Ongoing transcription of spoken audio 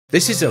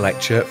This is a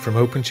lecture from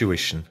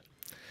OpenTuition.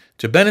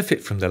 To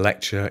benefit from the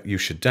lecture, you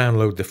should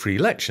download the free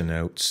lecture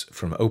notes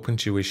from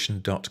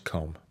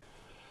opentuition.com.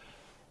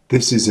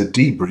 This is a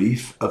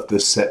debrief of the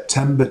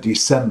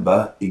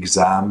September-December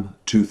exam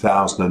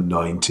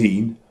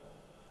 2019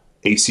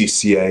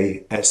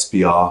 ACCA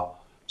SBR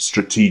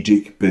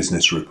Strategic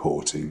Business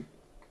Reporting.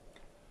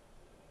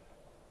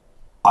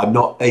 I'm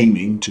not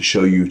aiming to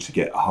show you to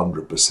get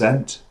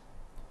 100%.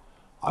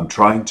 I'm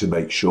trying to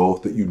make sure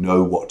that you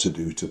know what to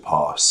do to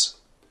pass.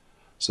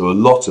 So a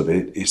lot of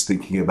it is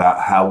thinking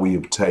about how we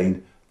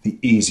obtain the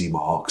easy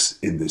marks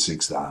in this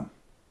exam.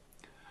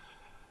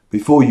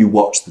 Before you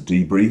watch the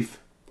debrief,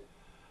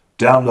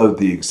 download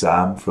the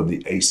exam from the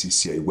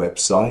ACCA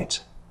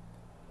website.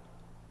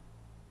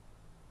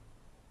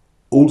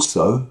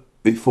 Also,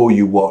 before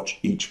you watch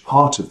each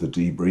part of the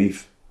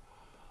debrief,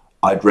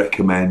 I'd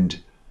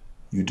recommend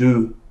you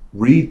do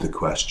read the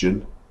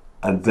question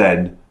and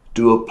then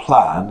do a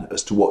plan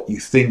as to what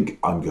you think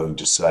I'm going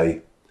to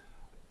say,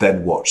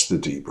 then watch the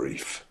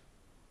debrief.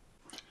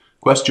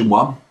 Question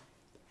 1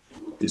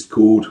 is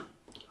called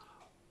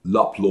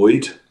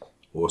Luploid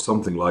or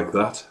something like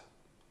that.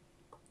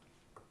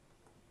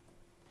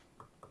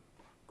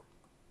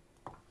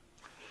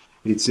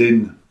 It's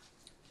in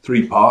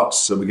 3 parts,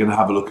 so we're going to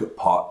have a look at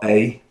part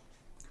A.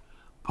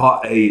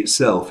 Part A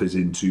itself is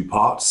in 2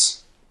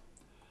 parts.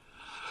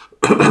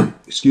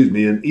 Excuse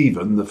me, and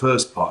even the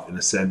first part, in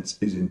a sense,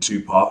 is in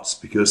 2 parts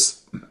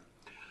because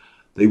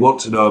they want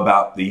to know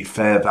about the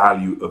fair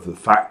value of the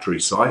factory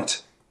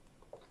site.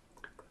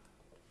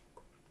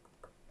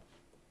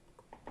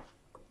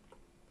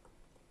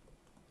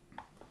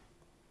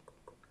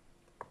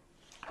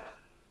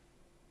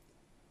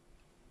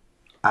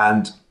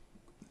 And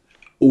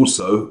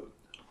also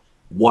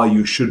why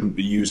you shouldn't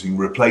be using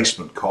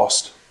replacement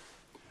cost,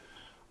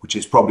 which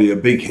is probably a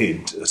big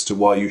hint as to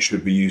why you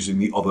should be using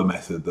the other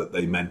method that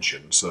they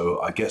mentioned. So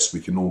I guess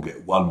we can all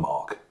get 1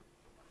 mark.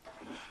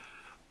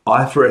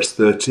 IFRS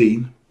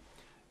 13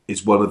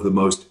 is one of the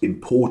most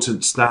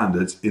important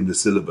standards in the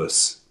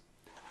syllabus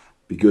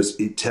because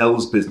it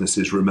tells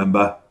businesses,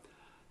 remember,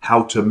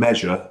 how to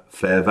measure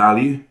fair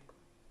value.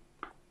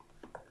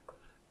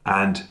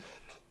 And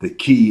the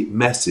key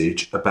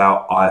message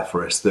about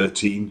IFRS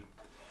 13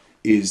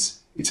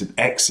 is it's an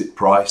exit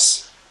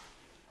price.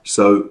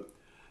 So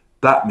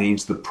that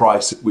means the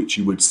price at which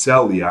you would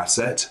sell the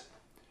asset.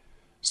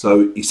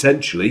 So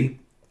essentially,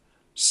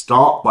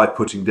 start by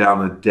putting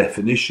down a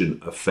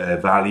definition of fair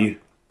value.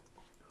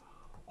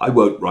 I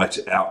won't write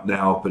it out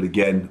now, but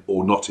again,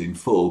 or not in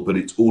full, but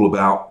it's all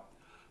about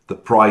the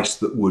price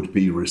that would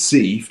be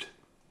received.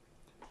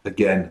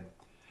 Again,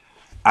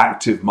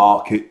 active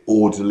market,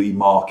 orderly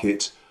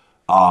market,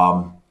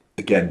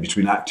 again,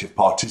 between active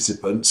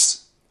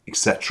participants,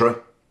 etc.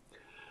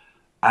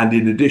 And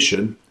in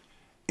addition,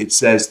 it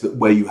says that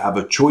where you have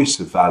a choice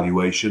of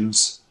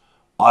valuations,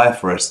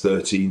 IFRS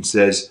 13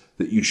 says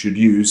that you should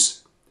use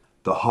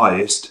the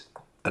highest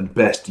and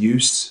best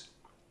use.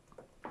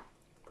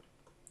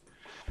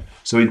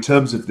 So in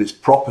terms of this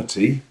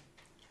property,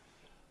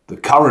 the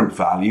current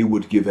value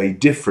would give a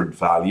different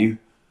value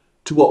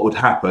to what would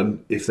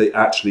happen if they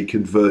actually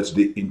converted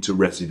it into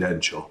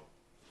residential.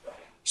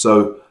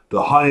 So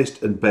the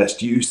highest and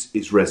best use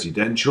is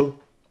residential.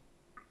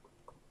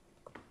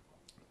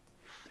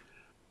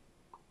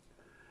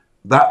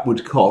 That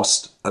would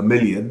cost $1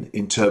 million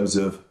in terms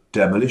of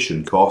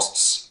demolition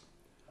costs.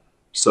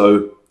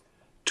 So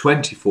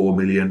 24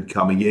 million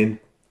coming in,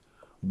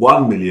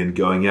 1 million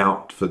going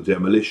out for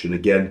demolition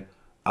again,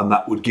 and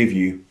that would give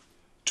you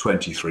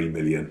 23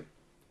 million.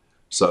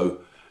 So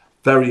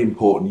very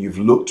important, you've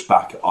looked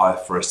back at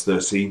IFRS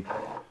 13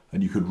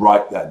 and you could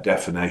write that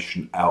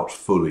definition out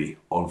fully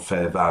on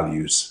fair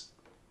values.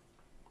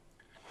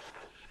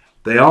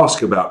 They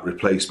ask about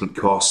replacement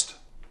cost.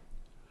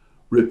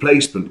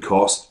 Replacement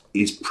cost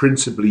is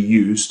principally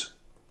used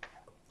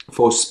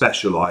for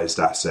specialized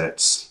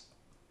assets.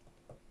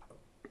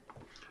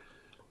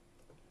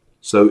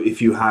 So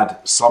if you had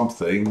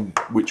something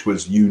which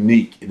was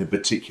unique in a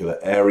particular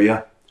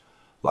area,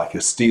 like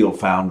a steel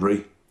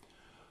foundry,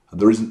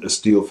 and there isn't a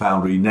steel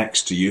foundry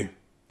next to you,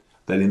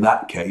 then in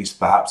that case,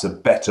 perhaps a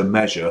better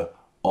measure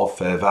of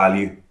fair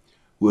value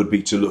would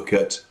be to look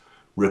at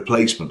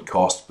replacement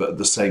cost, but at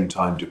the same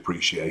time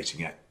depreciating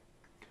it.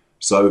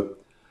 So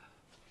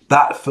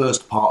that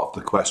first part of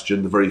the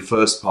question, the very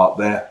first part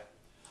there,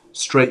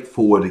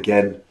 straightforward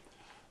again,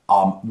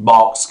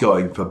 marks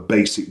going for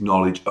basic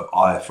knowledge of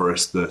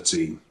IFRS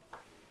 13.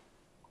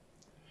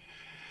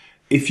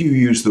 If you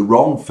use the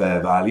wrong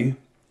fair value,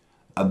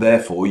 and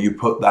therefore you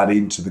put that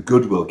into the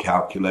goodwill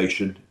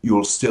calculation,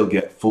 you'll still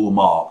get full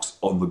marks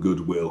on the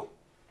goodwill.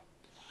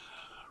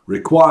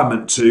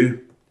 Requirement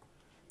 2,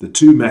 the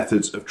 2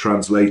 methods of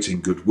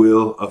translating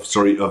goodwill,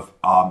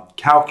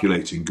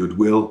 calculating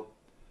goodwill.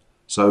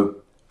 So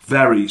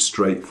very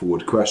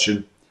straightforward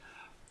question.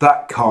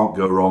 That can't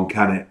go wrong,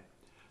 can it?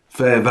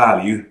 Fair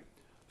value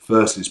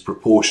versus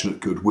proportionate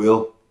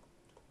goodwill.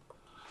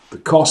 The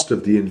cost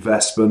of the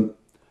investment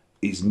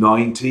is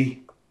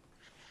 90.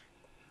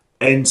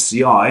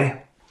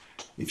 NCI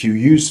If you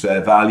use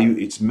fair value,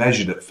 it's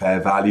measured at fair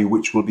value,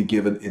 which will be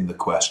given in the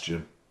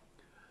question.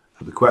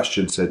 So the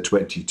question said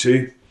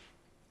 22.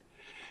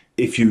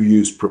 If you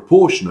use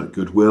proportionate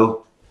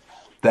goodwill,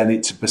 then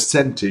it's a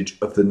percentage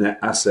of the net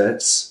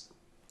assets.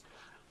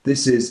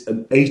 This is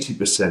an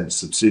 80%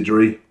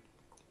 subsidiary,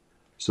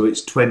 so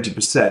it's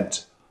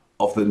 20%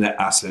 of the net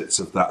assets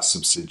of that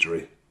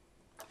subsidiary.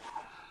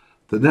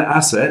 The net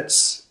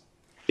assets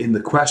in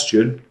the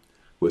question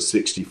were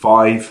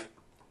 65,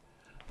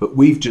 but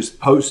we've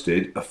just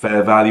posted a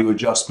fair value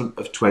adjustment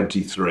of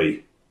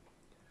 23.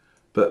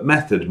 But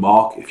method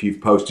mark if you've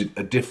posted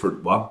a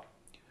different one.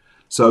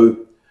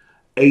 So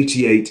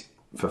 88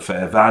 for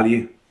fair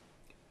value,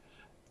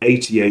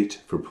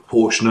 88 for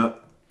proportionate.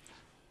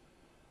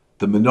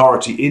 The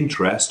minority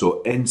interest,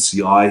 or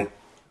NCI,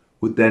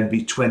 would then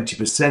be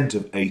 20%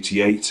 of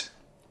 88,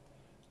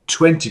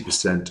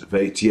 20% of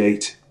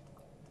 88,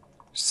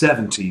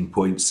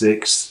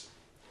 17.6.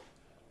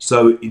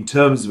 So in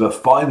terms of a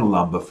final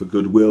number for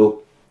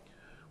goodwill,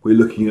 we're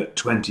looking at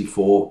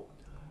 24,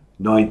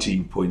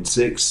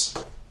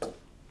 19.6.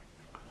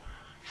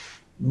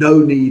 No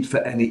need for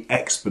any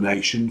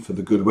explanation for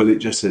the goodwill, it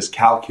just says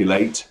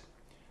calculate.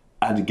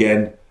 And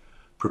again,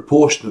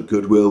 proportionate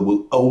goodwill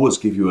will always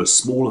give you a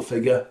smaller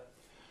figure.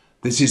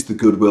 This is the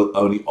goodwill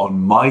only on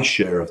my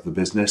share of the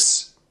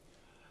business.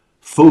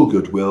 Full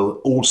goodwill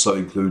also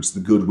includes the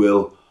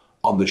goodwill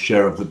on the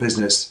share of the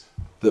business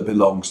that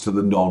belongs to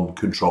the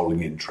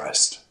non-controlling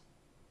interest.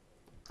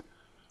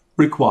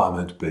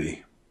 Requirement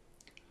B.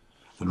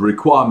 And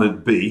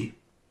requirement B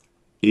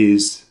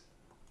is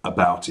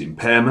about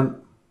impairment.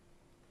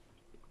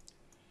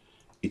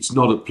 It's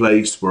not a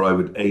place where I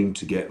would aim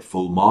to get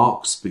full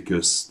marks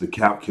because the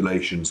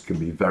calculations can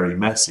be very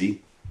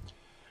messy.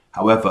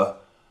 However,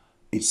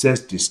 it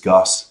says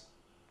discuss,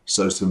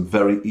 so some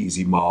very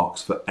easy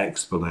marks for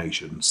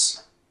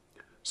explanations.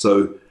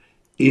 So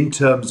in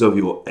terms of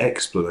your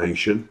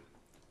explanation,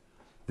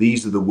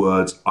 these are the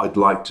words I'd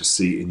like to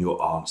see in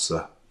your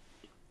answer.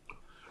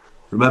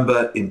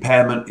 Remember,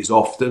 impairment is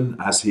often,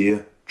 as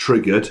here,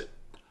 triggered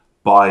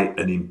by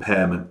an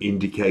impairment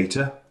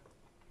indicator.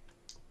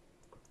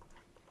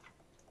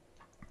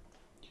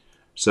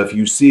 So if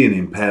you see an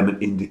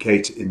impairment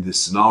indicator in this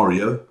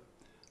scenario,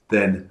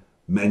 then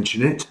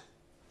mention it.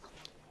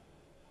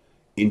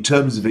 In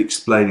terms of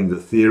explaining the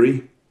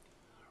theory,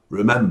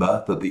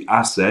 remember that the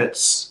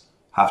assets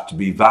have to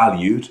be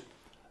valued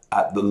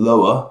at the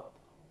lower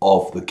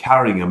of the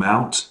carrying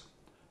amount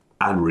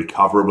and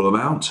recoverable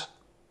amount.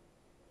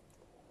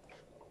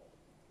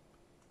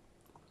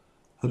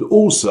 And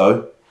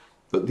also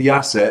that the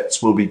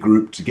assets will be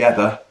grouped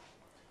together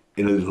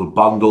in a little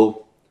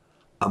bundle,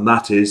 and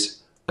that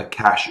is a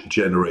cash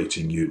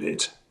generating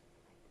unit.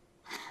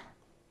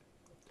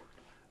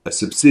 A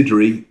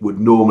subsidiary would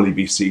normally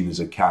be seen as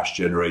a cash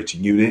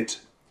generating unit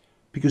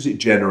because it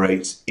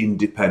generates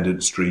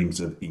independent streams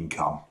of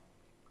income.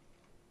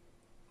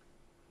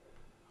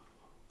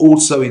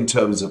 Also, in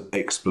terms of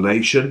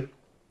explanation,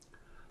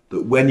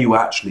 that when you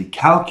actually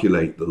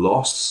calculate the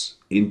loss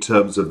in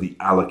terms of the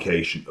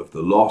allocation of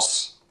the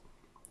loss,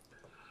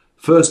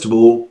 first of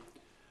all,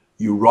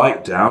 you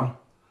write down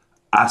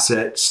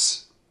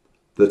assets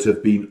that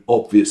have been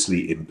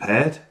obviously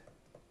impaired.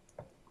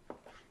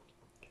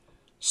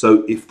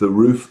 So if the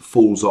roof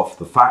falls off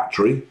the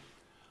factory,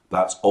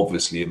 that's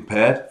obviously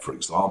impaired, for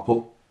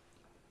example.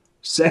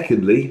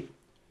 Secondly,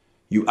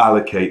 you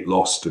allocate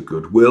loss to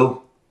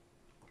goodwill.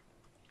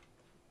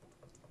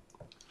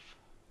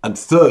 And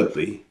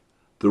thirdly,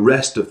 the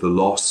rest of the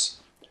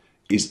loss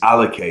is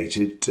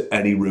allocated to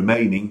any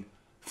remaining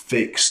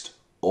fixed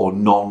or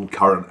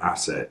non-current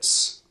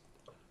assets.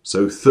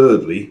 So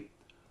thirdly,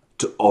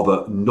 to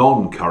other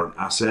non-current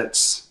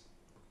assets.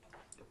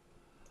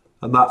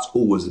 And that's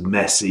always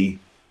messy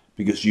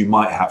because you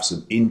might have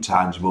some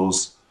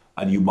intangibles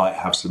and you might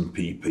have some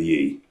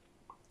PPE.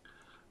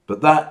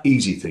 But that's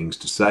easy things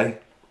to say.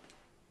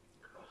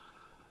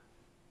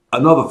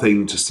 Another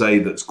thing to say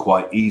that's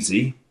quite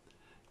easy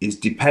is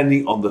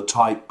depending on the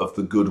type of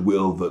the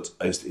goodwill that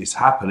is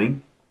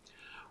happening,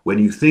 when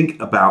you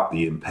think about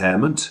the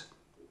impairment,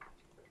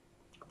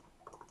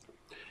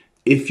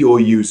 if you're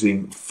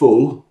using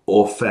full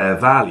or fair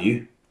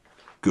value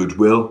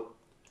goodwill,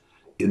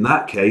 in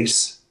that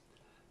case,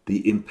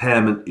 the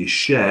impairment is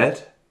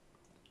shared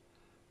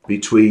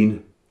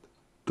between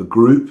the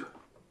group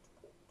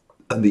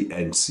and the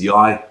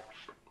NCI.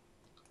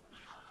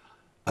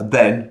 And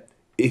then,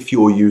 if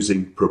you're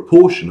using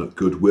proportionate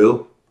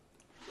goodwill,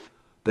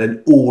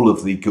 then all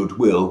of the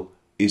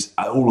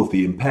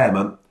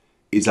impairment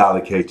is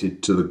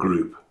allocated to the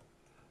group.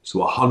 So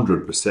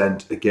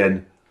 100%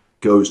 again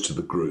goes to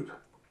the group.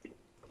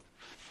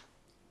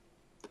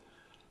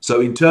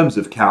 So in terms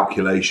of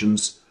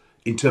calculations,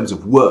 in terms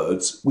of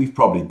words, we've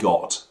probably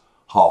got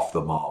half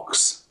the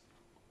marks.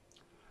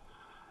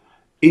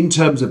 In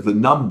terms of the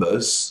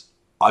numbers,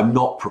 I'm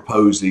not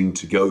proposing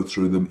to go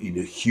through them in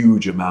a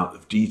huge amount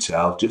of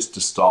detail, just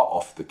to start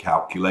off the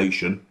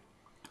calculation.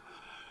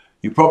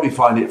 You probably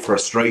find it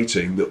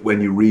frustrating that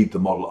when you read the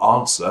model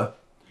answer,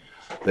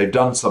 they've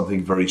done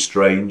something very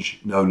strange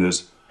known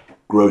as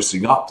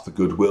grossing up the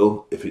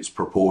goodwill if it's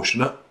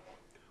proportionate,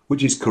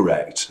 which is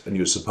correct, and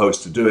you're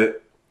supposed to do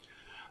it.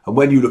 And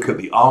when you look at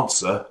the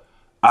answer,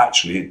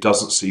 actually it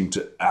doesn't seem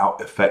to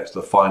affect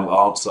the final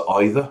answer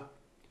either.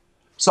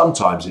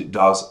 Sometimes it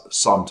does,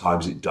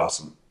 sometimes it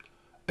doesn't.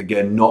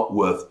 Again, not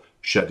worth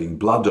shedding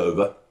blood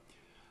over.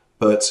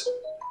 But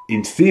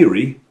in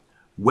theory,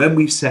 when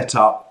we set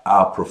up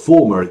our pro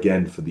forma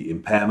again for the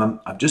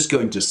impairment, I'm just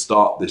going to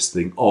start this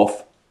thing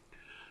off.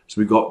 So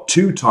we've got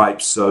two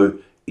types. So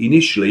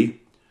initially,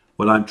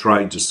 when I'm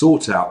trying to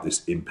sort out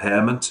this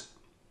impairment,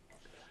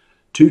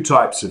 two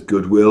types of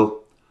goodwill,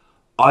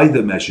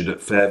 either measured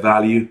at fair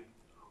value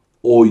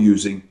or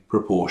using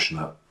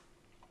proportionate.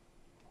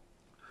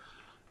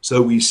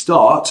 So we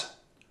start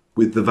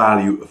with the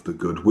value of the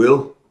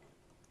goodwill.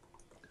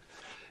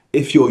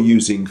 If you're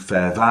using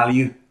fair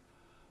value,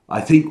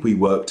 I think we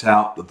worked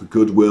out that the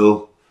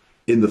goodwill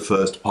in the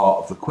first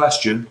part of the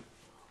question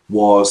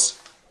was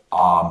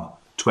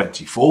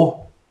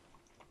 24.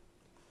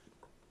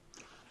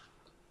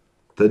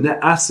 The net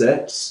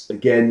assets,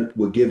 again,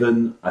 were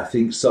given, I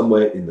think,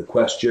 somewhere in the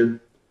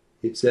question.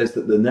 It says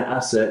that the net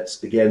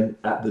assets, again,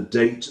 at the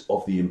date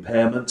of the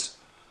impairment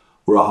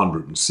were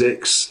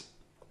 106.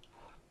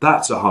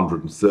 That's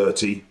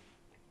 130.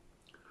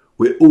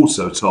 We're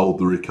also told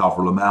the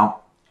recoverable amount.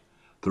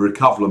 The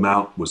recoverable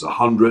amount was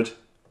 100.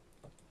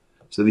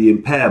 So the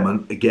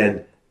impairment,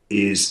 again,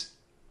 is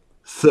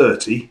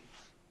 30.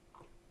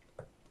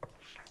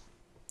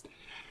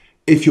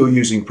 If you're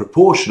using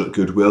proportionate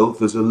goodwill,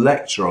 there's a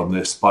lecture on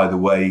this, by the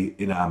way,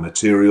 in our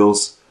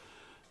materials.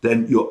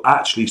 Then you're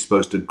actually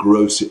supposed to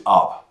gross it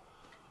up.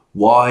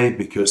 Why?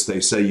 Because they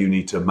say you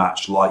need to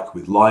match like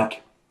with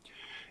like.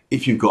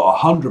 If you've got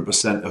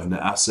 100% of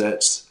net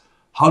assets,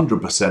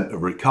 100%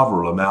 of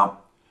recoverable amount,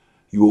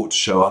 you ought to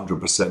show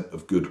 100%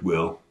 of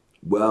goodwill.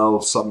 Well,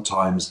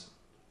 sometimes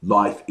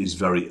life is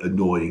very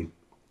annoying.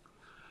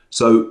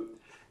 So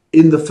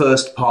in the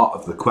first part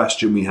of the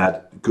question, we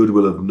had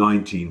goodwill of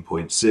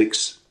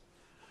 19.6.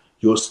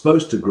 You're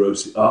supposed to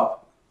gross it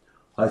up.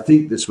 I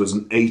think this was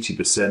an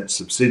 80%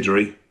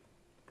 subsidiary.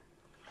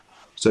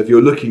 So if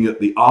you're looking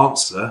at the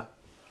answer,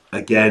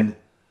 again,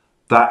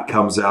 that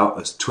comes out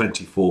as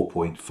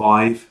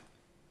 24.5.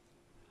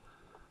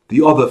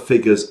 The other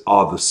figures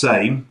are the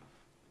same.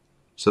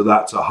 So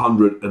that's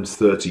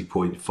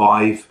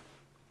 130.5.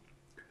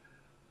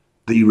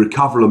 The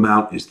recoverable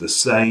amount is the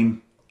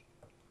same.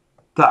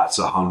 That's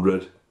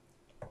 100.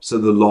 So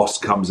the loss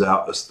comes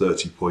out as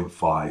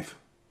 30.5.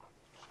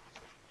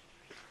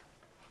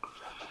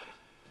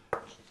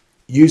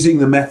 Using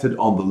the method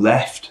on the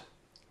left,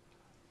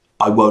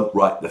 I won't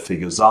write the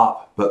figures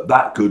up, but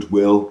that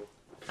goodwill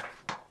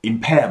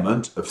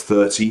impairment of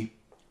 30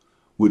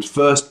 would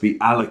first be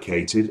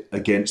allocated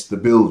against the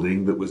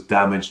building that was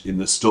damaged in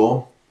the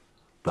storm.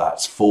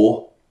 That's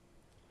 4.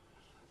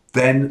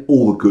 Then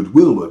all the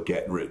goodwill would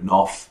get written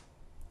off.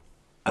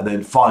 And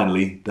then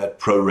finally, they'd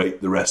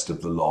prorate the rest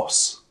of the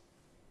loss.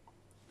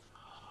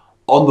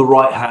 On the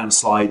right-hand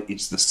side,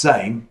 it's the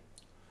same,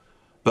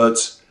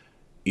 but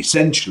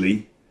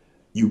essentially,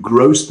 you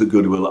gross the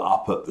goodwill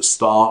up at the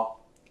start,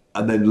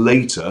 and then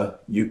later,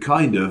 you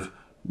kind of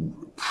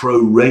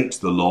prorate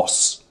the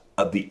loss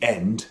at the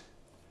end.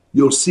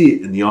 You'll see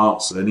it in the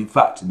answer, and in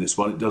fact, in this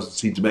one, it doesn't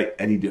seem to make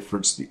any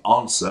difference to the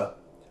answer,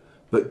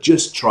 but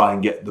just try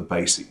and get the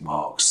basic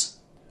marks.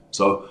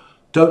 So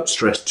don't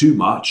stress too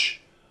much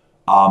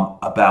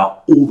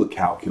about all the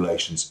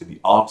calculations in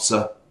the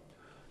answer,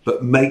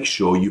 but make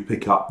sure you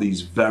pick up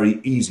these very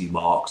easy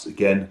marks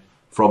again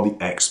from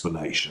the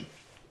explanation.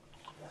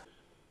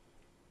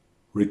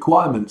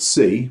 Requirement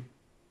C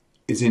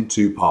is in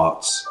 2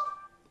 parts,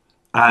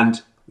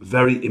 and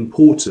very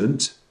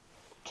important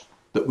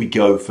that we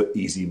go for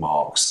easy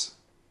marks.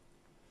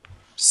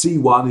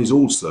 C1 is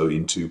also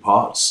in 2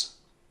 parts.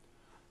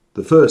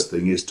 The first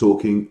thing is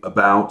talking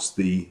about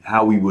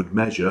how we would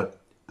measure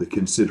the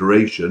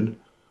consideration,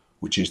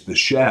 which is the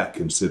share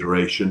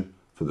consideration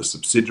for the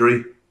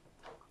subsidiary.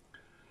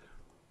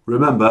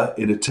 Remember,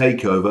 in a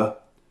takeover,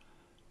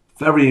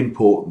 very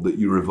important that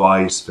you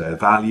revise fair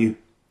value.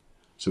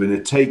 So in a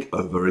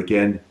takeover,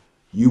 again,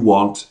 you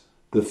want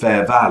the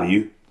fair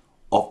value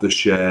of the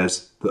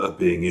shares that are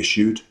being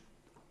issued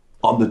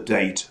on the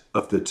date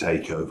of the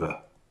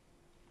takeover.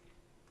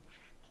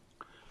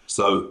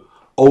 So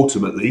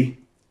ultimately,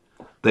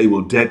 they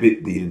will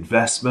debit the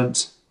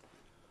investment,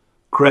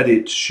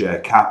 credit share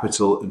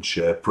capital and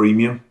share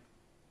premium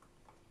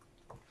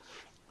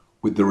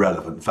with the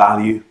relevant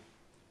value.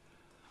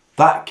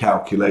 That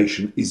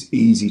calculation is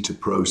easy to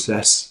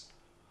process.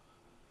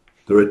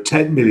 There are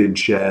 10 million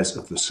shares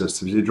of the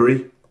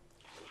subsidiary.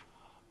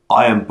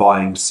 I am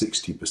buying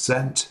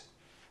 60%.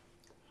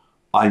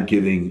 I'm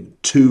giving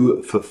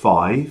 2 for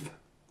 5.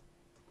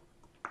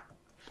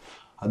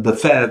 And the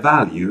fair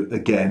value,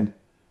 again,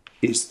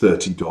 is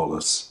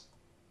 $30,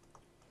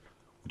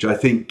 which I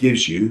think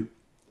gives you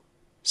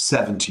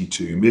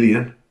 72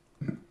 million.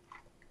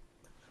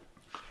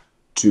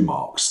 2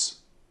 marks.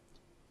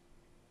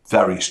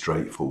 Very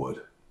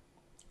straightforward.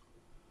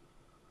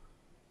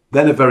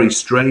 Then a very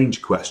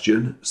strange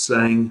question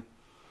saying,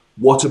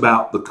 what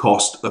about the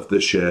cost of the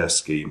share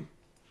scheme?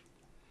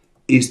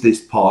 Is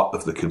this part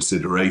of the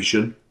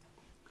consideration?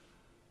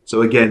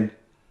 So again,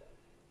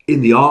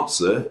 in the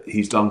answer,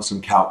 he's done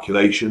some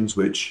calculations,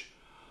 which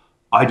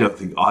I don't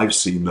think I've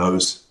seen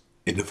those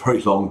in a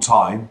very long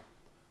time,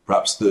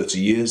 perhaps 30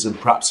 years, and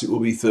perhaps it will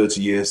be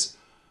 30 years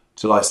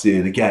till I see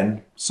it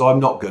again. So I'm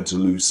not going to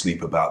lose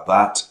sleep about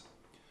that.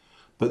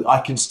 But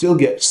I can still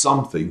get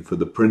something for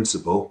the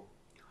principal.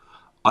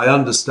 I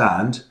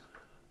understand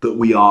that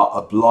we are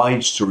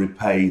obliged to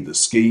repay the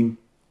scheme,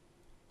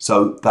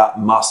 so that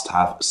must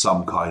have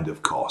some kind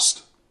of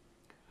cost.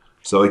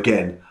 So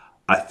again,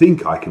 I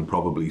think I can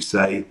probably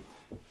say,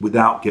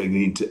 without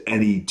getting into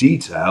any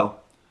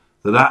detail,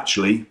 that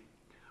actually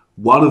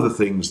one of the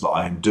things that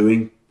I am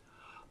doing,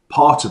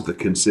 part of the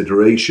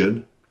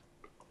consideration,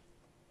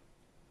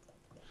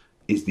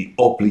 is the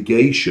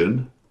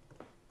obligation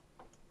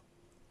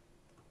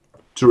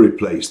to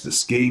replace the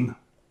scheme.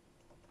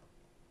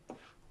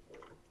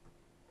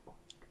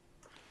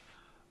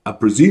 And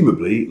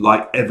presumably,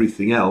 like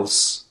everything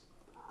else,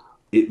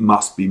 it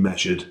must be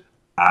measured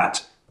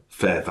at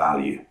fair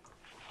value.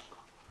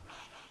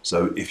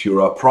 So if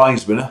you're a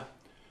prize winner,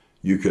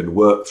 you can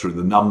work through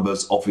the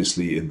numbers,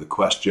 obviously, in the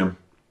question.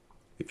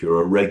 If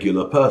you're a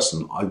regular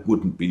person, I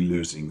wouldn't be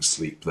losing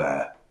sleep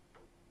there.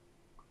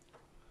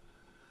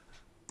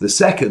 The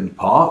second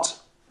part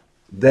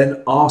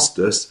then asked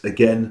us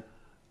again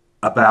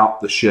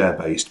about the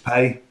share-based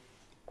pay.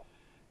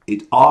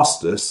 It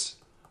asked us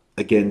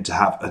again to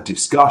have a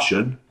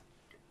discussion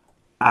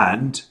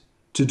and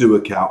to do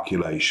a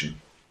calculation.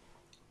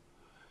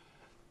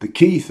 The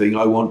key thing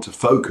I want to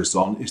focus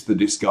on is the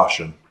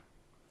discussion.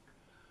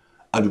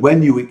 And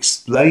when you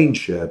explain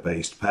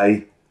share-based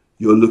pay,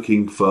 you're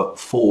looking for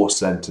 4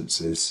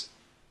 sentences.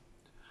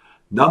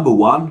 Number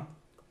 1,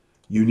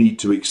 you need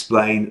to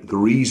explain the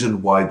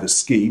reason why the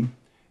scheme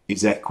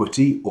is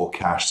equity or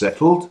cash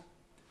settled.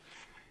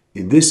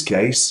 In this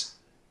case,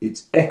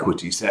 it's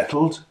equity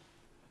settled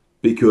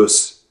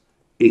because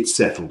it's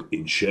settled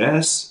in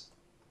shares.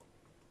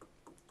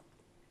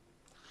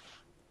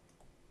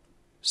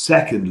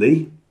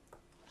 Secondly,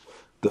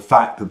 the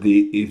fact that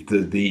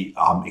the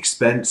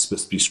expense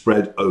must be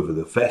spread over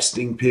the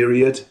vesting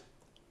period.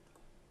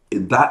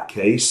 In that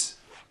case,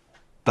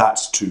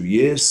 that's 2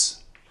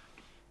 years.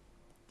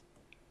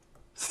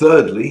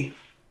 Thirdly,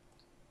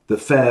 the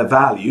fair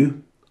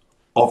value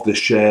of the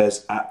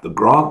shares at the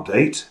grant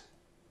date.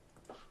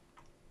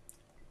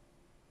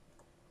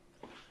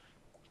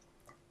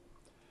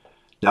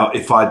 Now,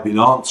 if I'd been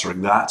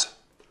answering that,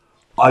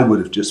 I would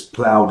have just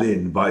ploughed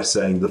in by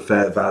saying the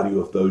fair value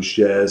of those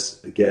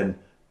shares, again,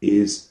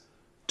 is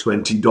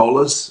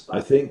 $20,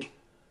 I think,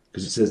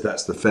 because it says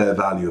that's the fair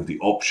value of the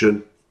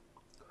option.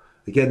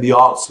 Again, the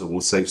answer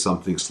will say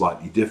something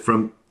slightly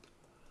different.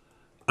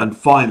 And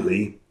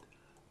finally,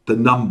 the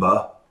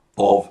number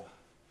of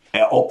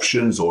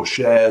options or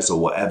shares or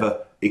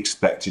whatever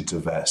expected to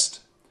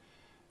vest.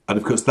 And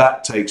of course,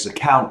 that takes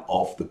account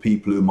of the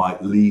people who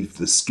might leave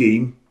the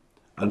scheme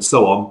and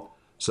so on.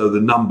 So the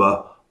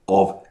number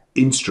of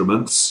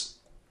instruments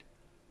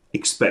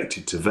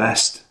expected to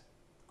vest.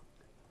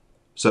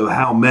 So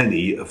how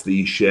many of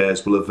these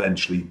shares will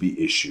eventually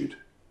be issued?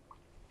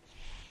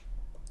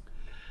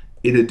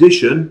 In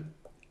addition,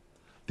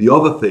 the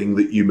other thing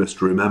that you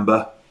must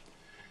remember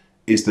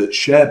is that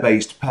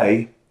share-based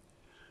pay,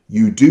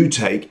 you do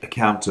take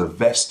account of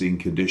vesting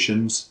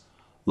conditions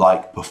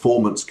like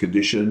performance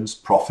conditions,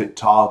 profit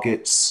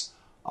targets,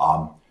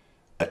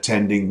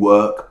 attending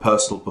work,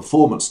 personal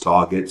performance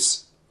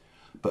targets,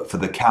 but for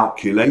the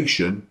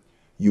calculation,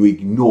 you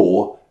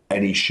ignore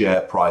any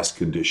share price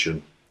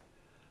condition.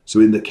 So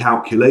in the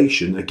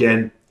calculation,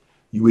 again,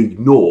 you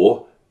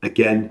ignore,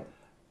 again,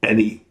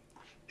 any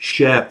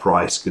share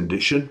price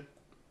condition.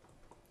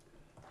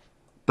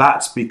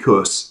 That's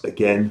because,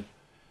 again,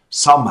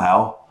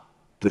 somehow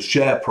the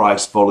share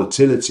price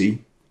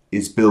volatility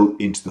is built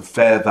into the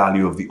fair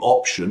value of the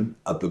option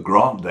at the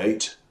grant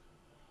date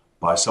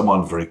by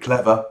someone very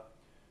clever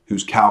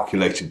who's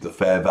calculated the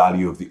fair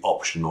value of the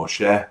option or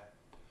share.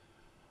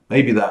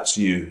 Maybe that's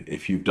you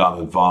if you've done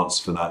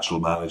advanced financial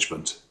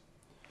management.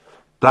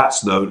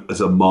 That's known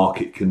as a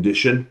market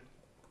condition.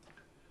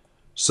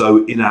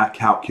 So in our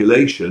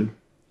calculation,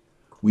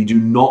 we do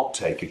not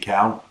take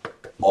account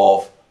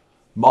of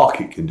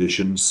market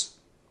conditions.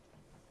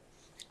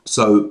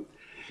 So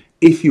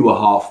if you were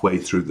halfway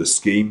through the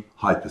scheme,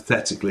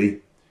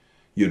 hypothetically,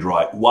 you'd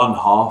write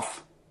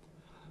 1/2,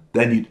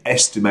 then you'd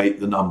estimate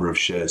the number of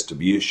shares to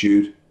be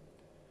issued,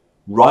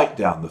 write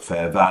down the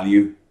fair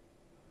value,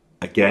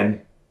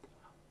 again,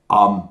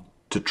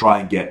 to try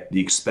and get the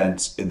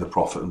expense in the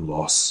profit and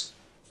loss.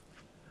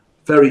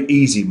 Very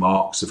easy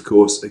marks, of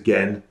course,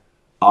 again,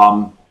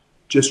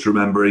 just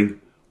remembering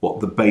what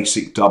the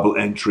basic double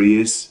entry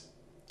is.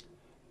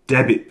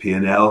 Debit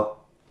P&L,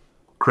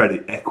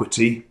 credit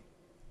equity.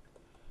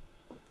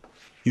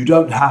 You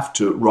don't have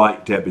to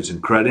write debit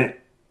and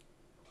credit.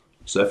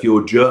 So if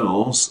your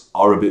journals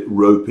are a bit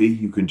ropey,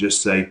 you can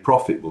just say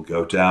profit will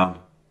go down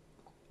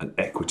and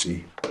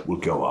equity will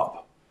go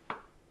up.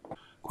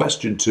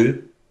 Question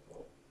 2,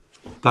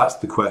 that's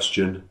the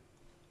question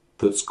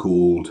that's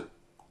called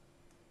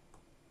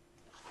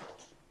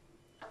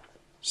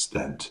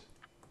stent.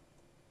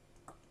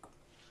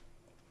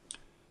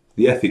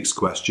 The ethics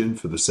question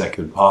for the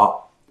second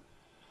part.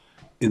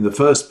 In the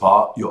first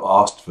part, you're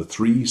asked for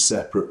 3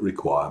 separate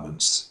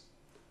requirements.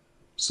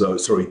 So,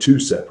 2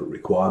 separate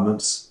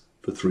requirements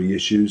for 3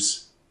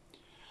 issues.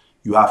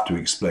 You have to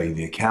explain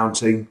the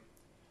accounting,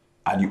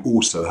 and you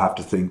also have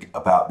to think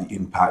about the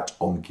impact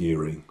on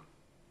gearing.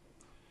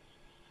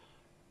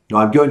 Now,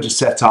 I'm going to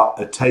set up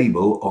a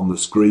table on the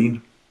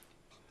screen.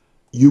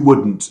 You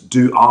wouldn't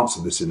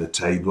answer this in a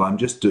table. I'm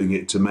just doing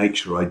it to make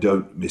sure I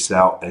don't miss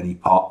out any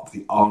part of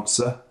the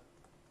answer.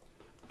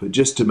 But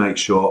just to make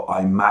sure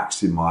I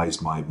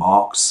maximize my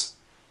marks.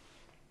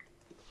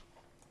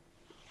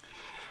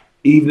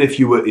 Even if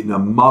you were in a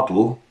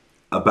muddle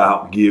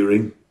about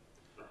gearing,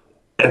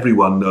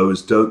 everyone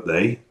knows, don't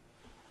they,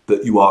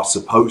 that you are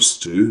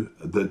supposed to,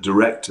 the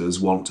directors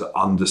want to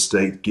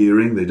understate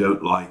gearing. They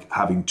don't like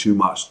having too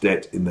much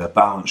debt in their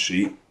balance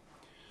sheet.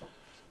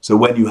 So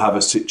when you have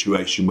a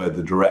situation where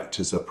the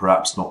directors are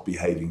perhaps not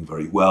behaving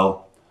very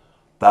well,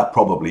 they're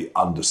probably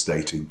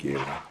understating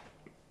gearing.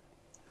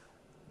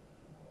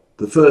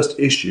 The first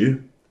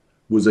issue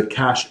was a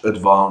cash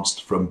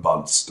advanced from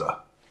Budster.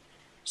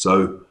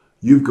 So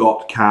you've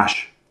got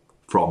cash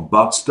from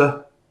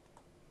Budster.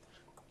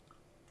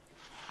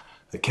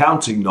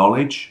 Accounting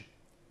knowledge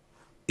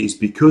is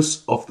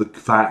because of the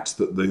fact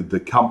that the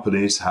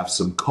companies have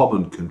some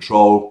common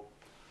control.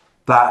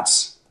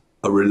 That's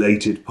a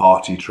related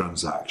party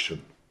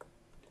transaction.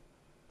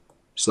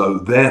 So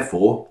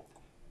therefore,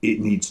 it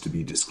needs to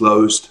be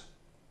disclosed.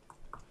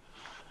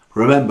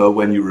 Remember,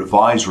 when you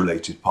revise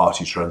related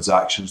party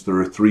transactions, there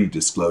are 3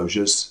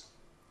 disclosures.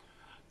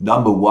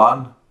 Number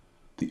 1,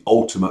 the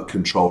ultimate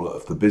controller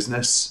of the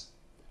business.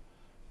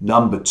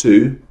 Number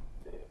 2,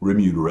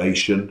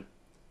 remuneration.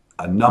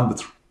 And number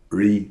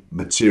 3,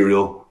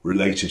 material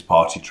related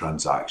party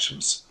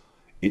transactions.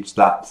 It's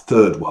that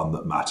third one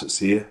that matters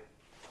here.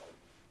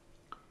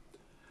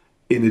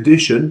 In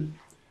addition,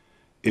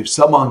 if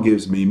someone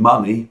gives me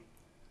money,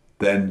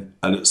 then,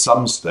 and at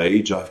some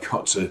stage I've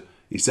got to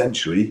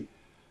essentially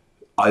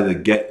either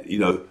get,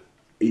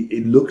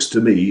 it looks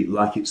to me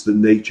like it's the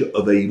nature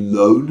of a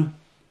loan.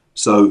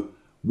 So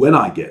when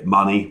I get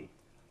money,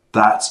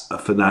 that's a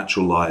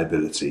financial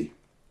liability.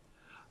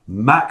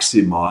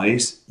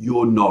 Maximize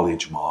your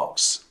knowledge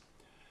marks.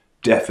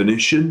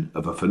 Definition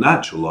of a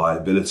financial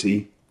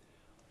liability: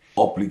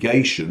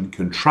 obligation,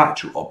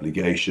 contractual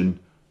obligation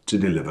to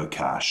deliver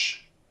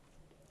cash.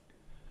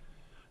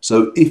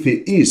 So if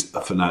it is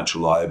a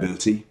financial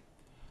liability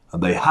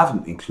and they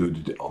haven't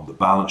included it on the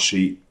balance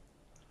sheet,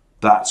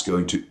 that's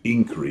going to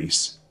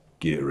increase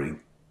gearing.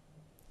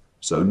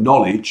 So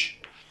knowledge,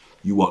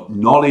 you want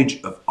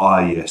knowledge of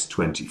IAS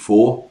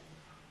 24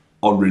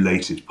 on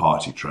related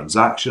party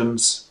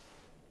transactions,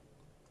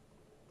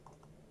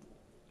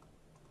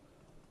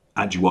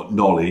 and you want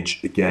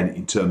knowledge, again,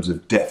 in terms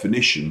of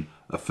definition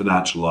of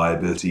financial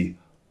liability,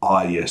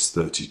 IAS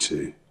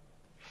 32.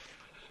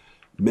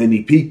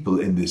 Many people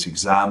in this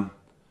exam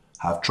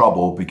have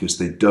trouble because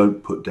they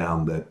don't put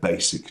down their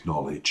basic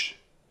knowledge.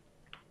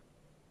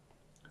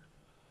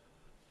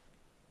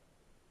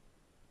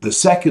 The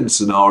second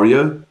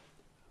scenario,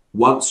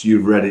 once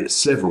you've read it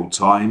several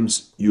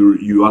times,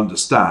 you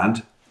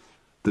understand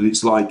that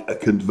it's like a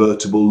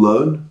convertible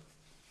loan.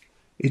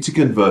 It's a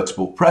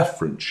convertible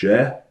preference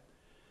share.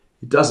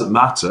 It doesn't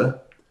matter.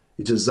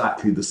 It's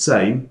exactly the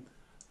same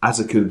as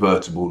a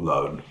convertible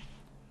loan.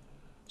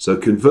 So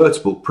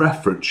convertible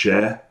preference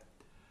share,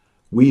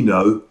 we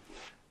know,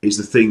 is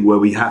the thing where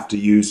we have to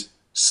use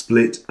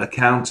split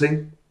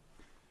accounting.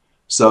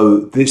 So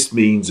this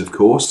means, of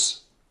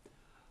course,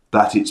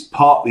 that it's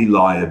partly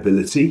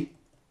liability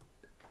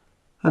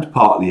and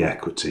partly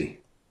equity.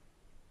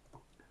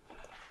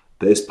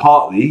 There's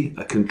partly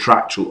a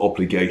contractual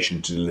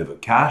obligation to deliver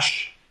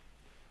cash,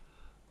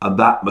 and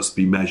that must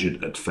be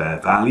measured at fair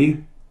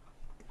value.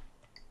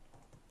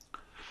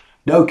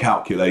 No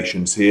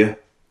calculations here,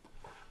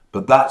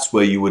 but that's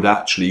where you would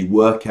actually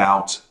work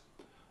out,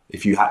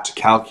 if you had to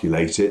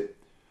calculate it,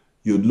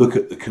 you'd look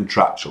at the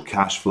contractual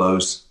cash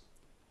flows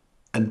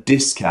and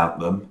discount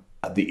them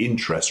at the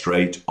interest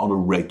rate on a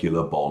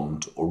regular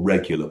bond or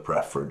regular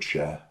preference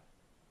share.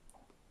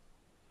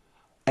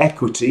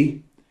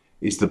 Equity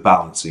is the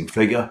balancing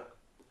figure,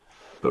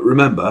 but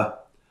remember,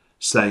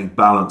 saying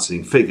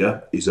balancing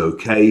figure is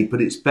okay,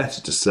 but it's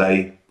better to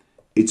say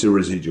it's a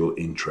residual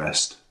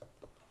interest.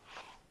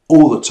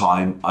 All the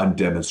time I'm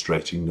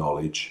demonstrating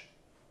knowledge.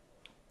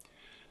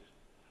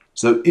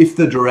 So if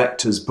the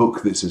directors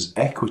book this as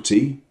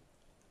equity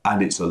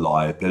and it's a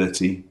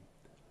liability,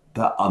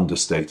 they're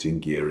understating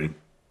gearing.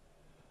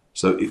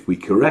 So if we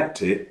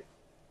correct it,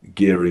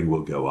 gearing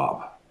will go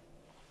up.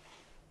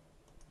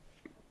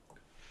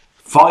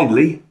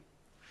 Finally,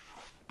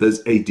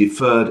 there's a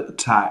deferred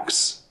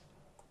tax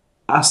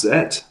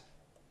asset,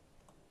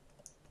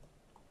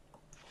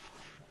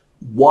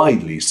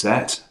 widely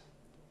set.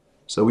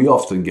 So we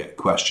often get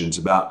questions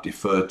about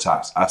deferred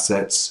tax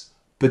assets,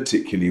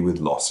 particularly with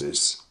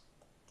losses.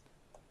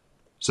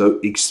 So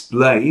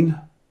explain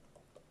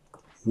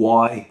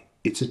why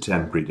it's a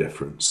temporary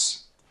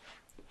difference.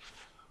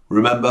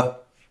 Remember,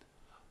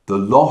 the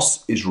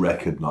loss is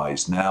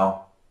recognised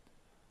now,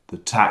 the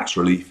tax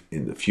relief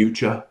in the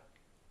future,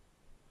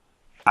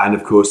 and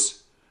of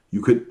course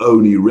you can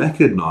only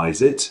recognise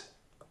it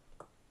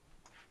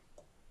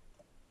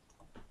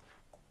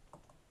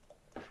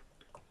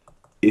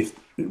if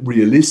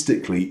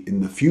realistically in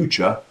the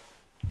future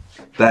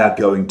they are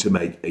going to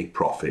make a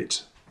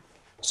profit.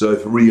 So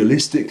if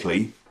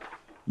realistically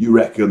you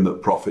reckon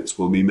that profits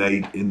will be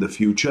made in the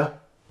future,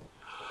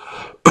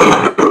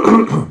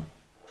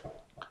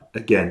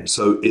 again,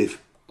 so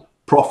if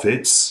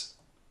profits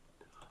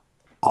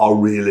are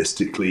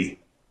realistically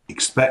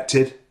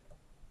expected,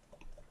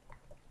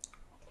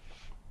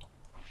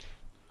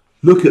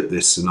 look at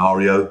this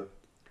scenario.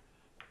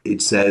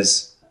 It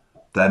says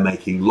they're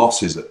making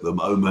losses at the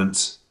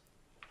moment.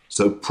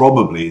 So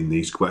probably in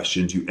these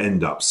questions you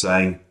end up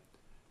saying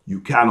you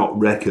cannot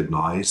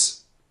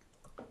recognise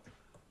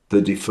the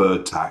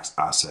deferred tax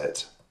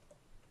asset.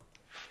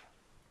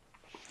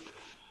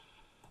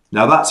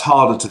 Now that's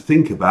harder to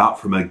think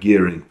about from a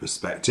gearing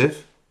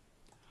perspective,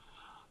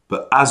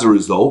 but as a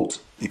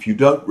result, if you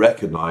don't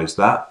recognise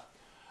that,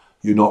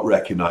 you're not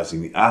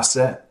recognising the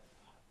asset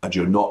and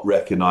you're not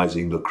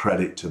recognising the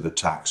credit to the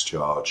tax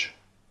charge.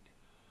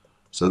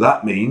 So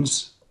that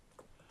means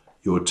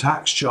your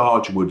tax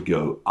charge would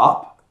go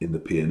up in the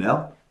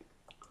P&L.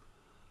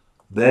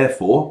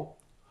 Therefore,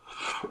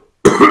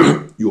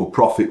 your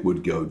profit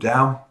would go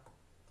down.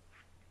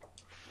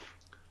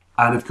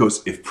 And of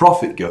course, if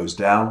profit goes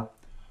down,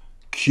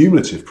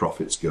 cumulative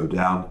profits go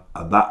down,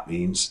 and that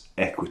means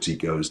equity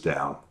goes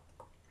down.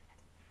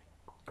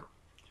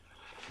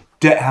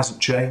 Debt hasn't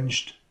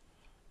changed.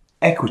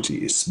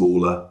 Equity is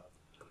smaller.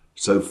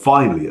 So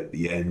finally, at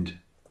the end,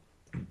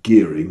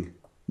 gearing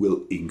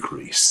will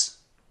increase.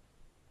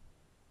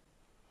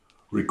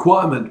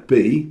 Requirement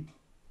B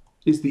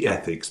is the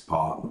ethics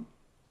part.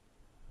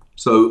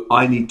 So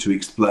I need to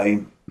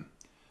explain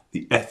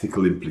the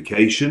ethical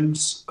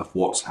implications of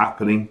what's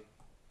happening.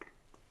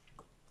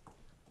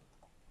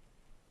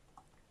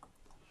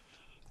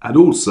 And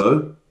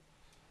also,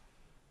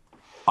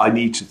 I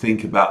need to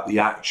think about the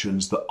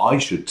actions that I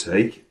should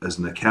take as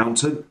an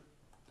accountant.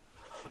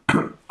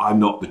 I'm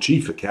not the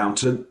chief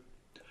accountant,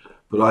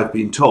 but I've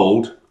been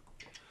told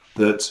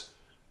that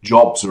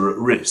jobs are at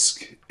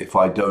risk if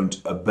I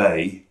don't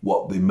obey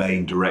what the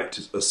main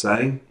directors are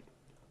saying.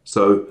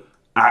 So,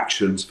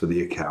 actions for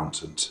the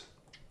accountant.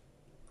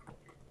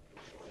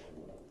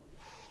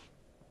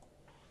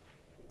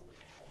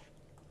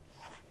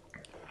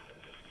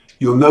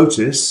 You'll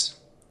notice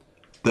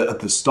that at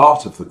the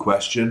start of the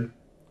question,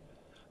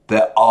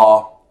 there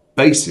are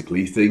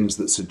basically things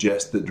that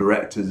suggest that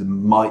directors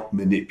might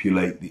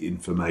manipulate the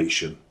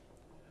information.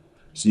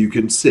 So you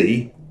can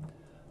see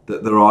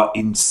that there are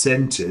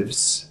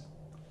incentives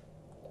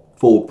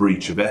for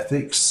breach of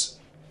ethics.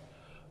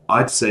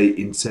 I'd say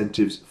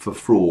incentives for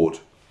fraud.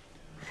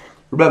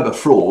 Remember,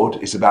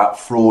 fraud is about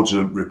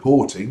fraudulent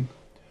reporting,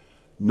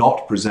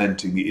 not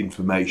presenting the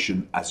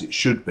information as it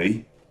should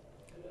be.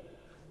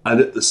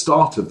 And at the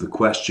start of the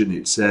question,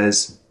 it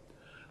says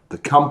the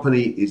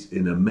company is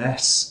in a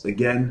mess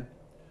again.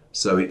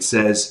 So it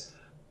says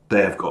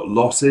they have got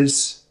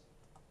losses.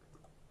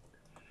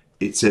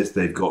 It says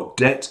they've got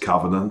debt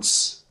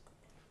covenants.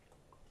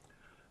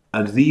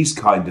 And these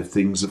kind of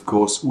things, of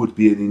course, would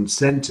be an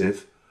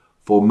incentive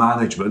for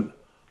management,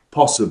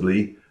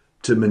 possibly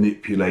to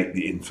manipulate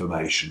the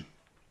information.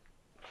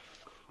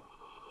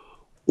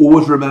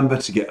 Always remember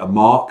to get a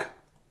mark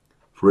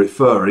for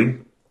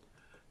referring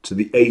to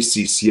the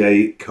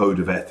ACCA Code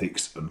of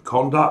Ethics and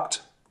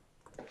Conduct.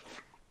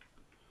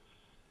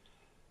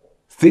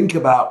 Think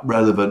about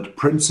relevant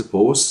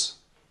principles.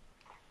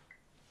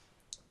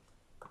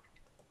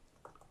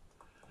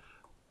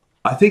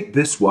 I think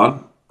this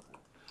one,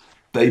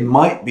 they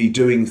might be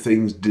doing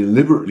things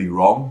deliberately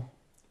wrong,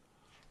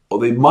 or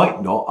they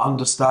might not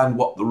understand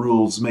what the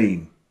rules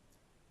mean.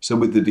 So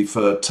with the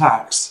deferred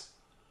tax,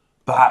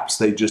 perhaps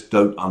they just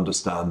don't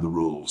understand the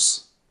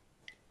rules.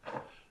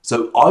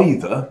 So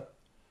either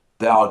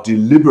they are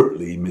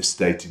deliberately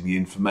misstating the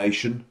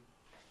information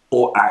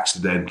or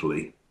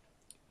accidentally.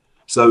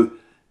 So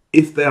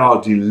if they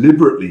are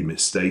deliberately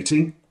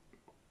misstating,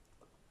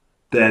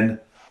 then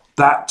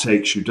that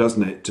takes you,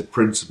 doesn't it, to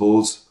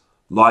principles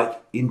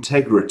like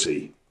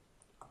integrity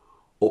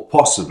or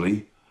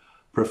possibly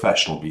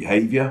professional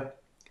behaviour.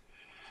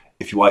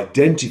 If you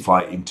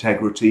identify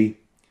integrity,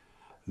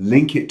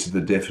 link it to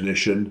the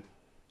definition,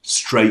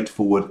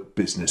 straightforward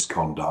business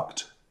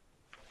conduct.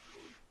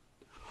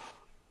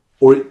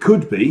 Or it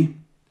could be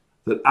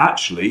that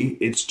actually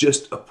it's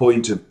just a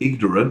point of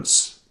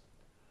ignorance.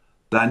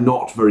 They're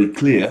not very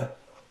clear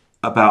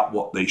about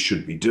what they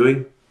should be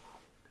doing.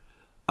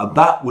 And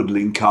that would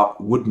link up,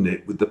 wouldn't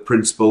it, with the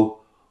principle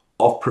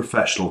of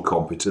professional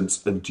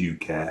competence and due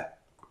care.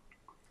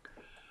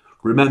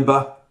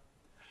 Remember,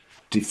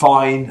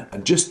 define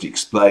and just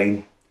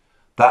explain,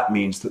 that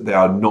means that they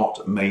are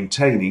not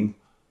maintaining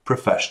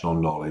professional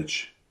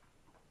knowledge.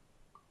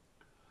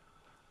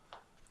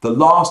 The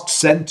last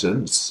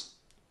sentence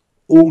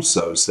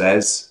also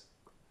says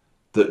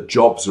that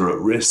jobs are at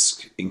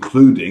risk,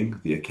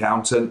 including the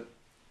accountant.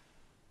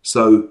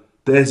 So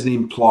there's an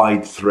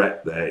implied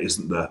threat there,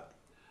 isn't there?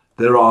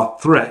 There are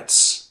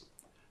threats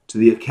to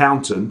the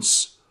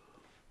accountant's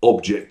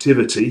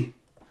objectivity.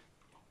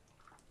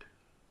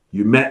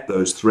 You met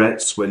those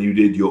threats when you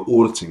did your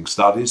auditing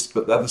studies,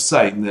 but they're the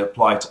same. They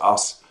apply to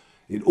us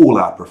in all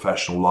our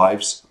professional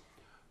lives,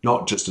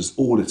 not just as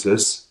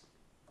auditors.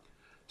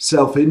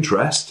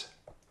 Self-interest,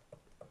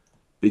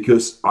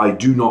 because I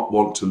do not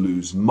want to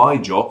lose my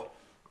job.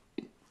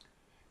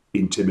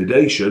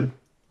 Intimidation,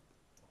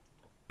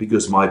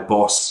 because my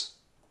boss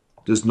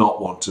does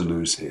not want to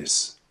lose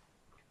his.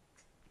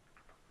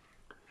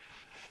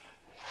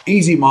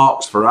 Easy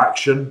marks for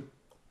action.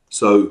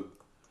 So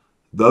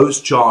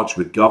those charged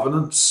with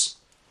governance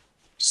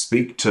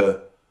speak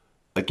to,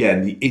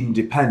 again, the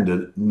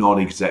independent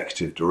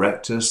non-executive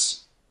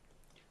directors.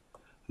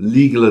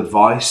 Legal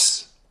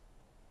advice.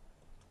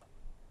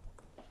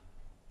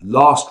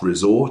 Last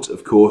resort,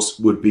 of course,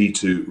 would be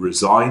to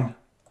resign.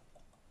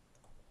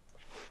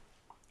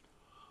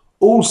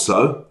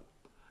 Also,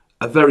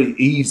 a very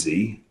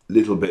easy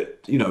little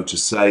bit, to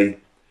say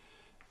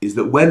is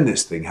that when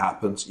this thing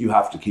happens, you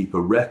have to keep a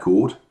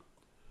record.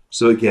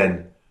 So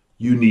again,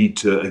 you need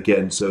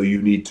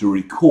to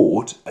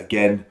record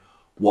again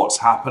what's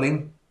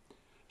happening.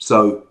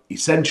 So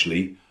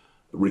essentially,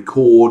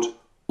 record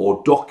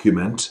or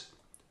document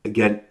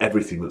again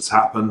everything that's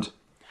happened,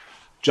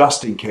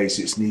 just in case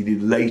it's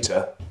needed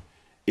later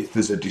if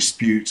there's a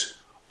dispute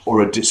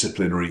or a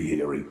disciplinary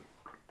hearing.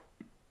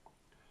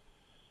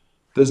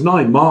 There's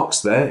 9 marks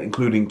there,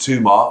 including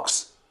 2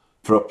 marks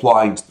for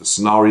applying to the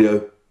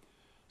scenario.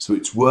 So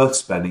it's worth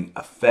spending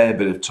a fair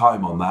bit of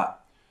time on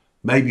that.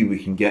 Maybe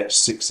we can get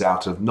 6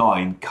 out of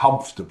 9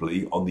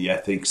 comfortably on the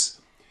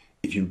ethics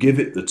if you give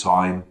it the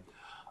time,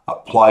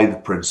 apply the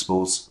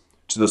principles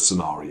to the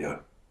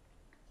scenario.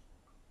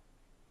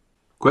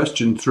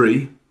 Question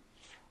 3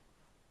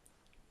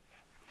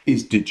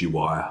 is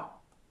DigiWire.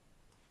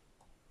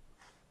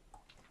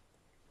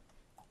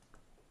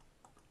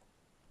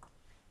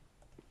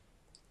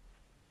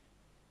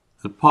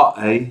 And part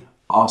A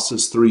asks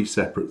us 3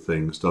 separate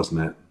things, doesn't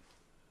it?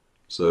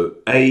 So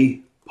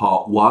A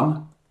part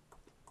 1,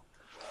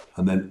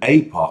 and then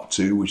A part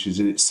 2, which is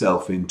in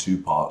itself in 2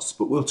 parts,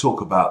 but we'll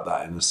talk about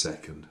that in a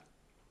second.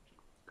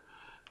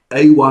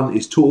 A1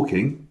 is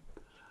talking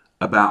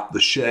about the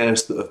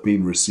shares that have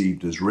been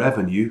received as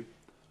revenue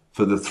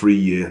for the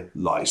 3-year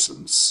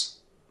license.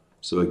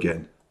 So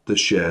again, the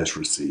shares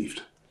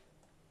received.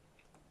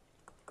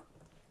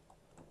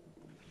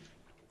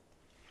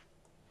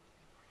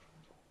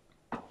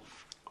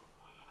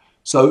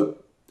 So,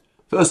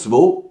 first of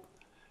all,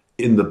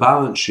 in the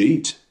balance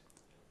sheet,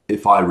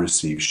 if I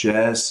receive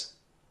shares,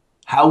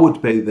 how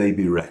would they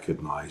be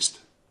recognised?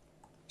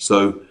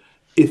 So,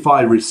 if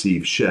I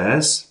receive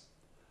shares,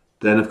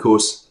 then of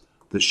course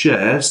the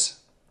shares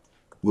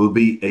will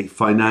be a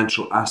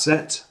financial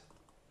asset.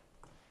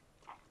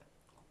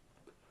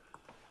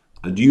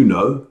 And you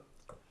know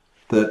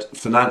that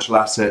financial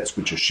assets,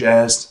 which are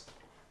shares,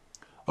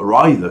 are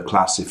either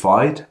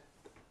classified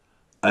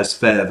as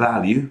fair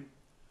value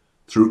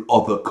through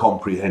other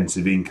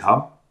comprehensive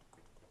income,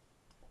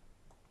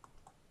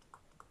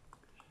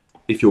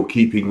 if you're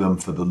keeping them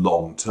for the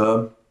long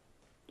term,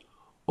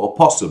 or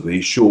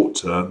possibly short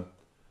term,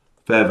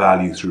 fair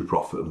value through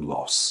profit and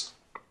loss.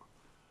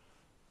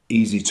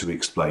 Easy to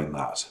explain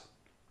that.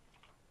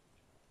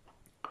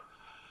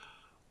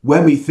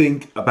 When we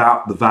think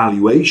about the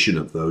valuation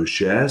of those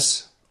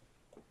shares,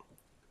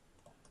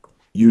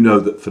 you know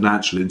that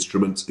financial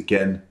instruments,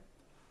 again,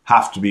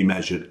 have to be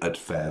measured at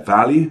fair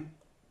value.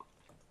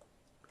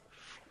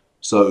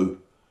 So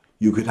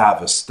you could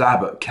have a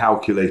stab at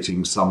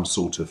calculating some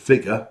sort of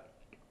figure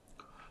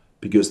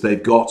because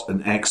they've got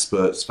an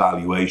expert's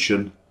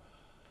valuation.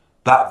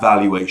 That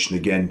valuation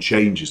again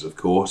changes, of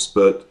course,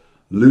 but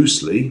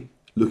loosely,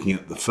 looking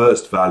at the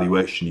first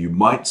valuation, you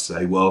might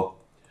say, well,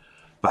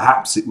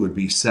 perhaps it would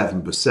be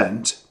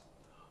 7%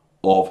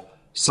 of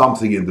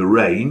something in the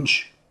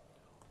range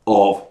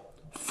of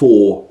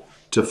 4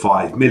 to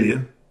 5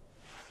 million.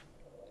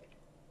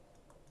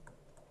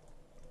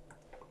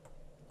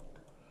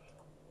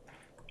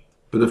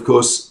 But of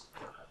course,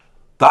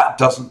 that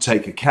doesn't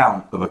take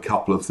account of a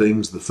couple of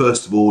things. The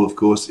first of all, of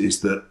course,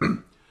 is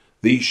that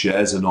these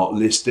shares are not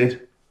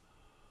listed.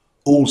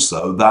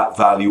 Also, that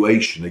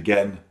valuation,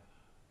 again,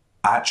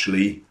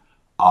 actually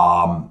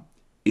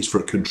is for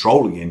a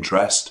controlling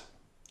interest.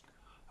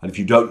 And if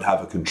you don't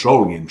have a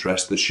controlling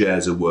interest, the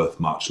shares are worth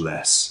much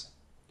less.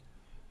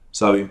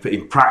 So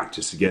in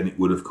practice, again, it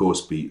would, of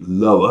course, be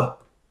lower.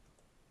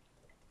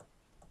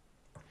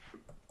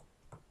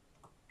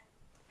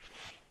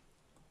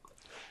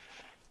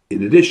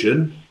 In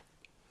addition,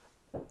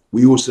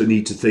 we also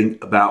need to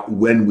think about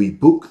when we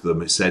book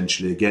them,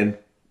 essentially, again.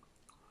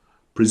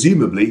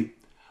 Presumably,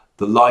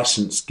 the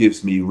license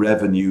gives me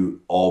revenue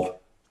of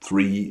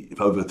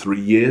over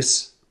 3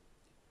 years.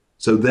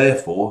 So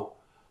therefore,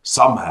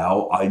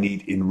 somehow I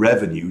need in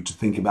revenue to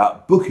think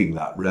about booking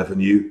that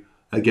revenue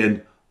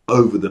again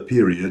over the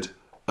period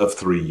of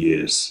 3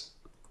 years.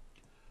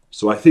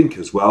 So I think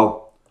as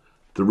well,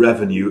 the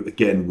revenue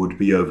again would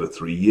be over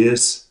 3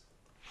 years.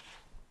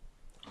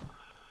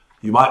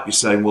 You might be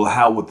saying, well,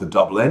 how would the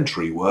double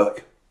entry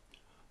work?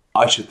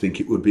 I should think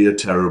it would be a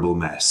terrible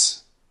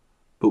mess,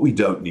 but we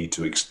don't need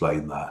to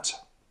explain that.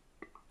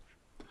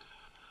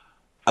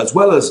 As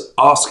well as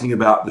asking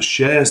about the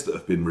shares that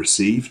have been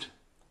received,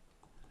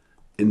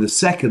 in the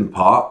second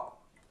part,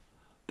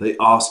 they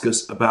ask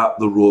us about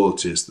the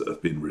royalties that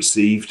have been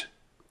received.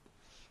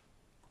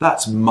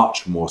 That's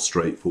much more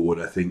straightforward,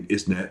 I think,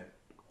 isn't it?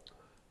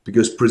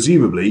 Because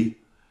presumably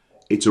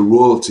it's a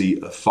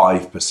royalty of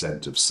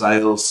 5% of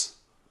sales.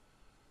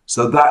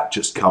 So that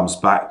just comes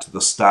back to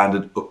the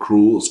standard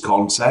accruals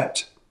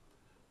concept.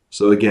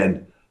 So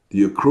again,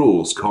 the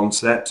accruals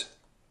concept.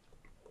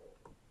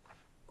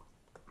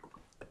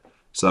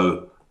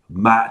 So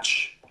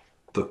match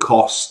the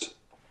cost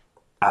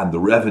and the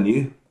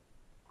revenue.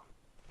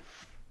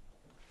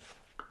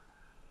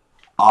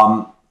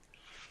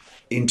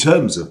 In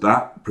terms of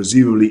that,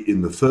 presumably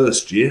in the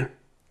first year,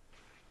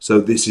 so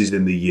this is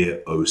in the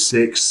year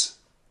 06,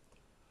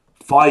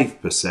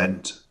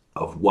 5%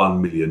 of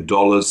 $1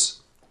 million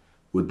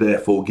would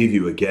therefore give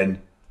you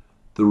again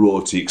the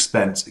royalty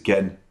expense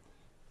again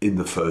in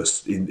the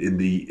first,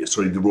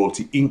 the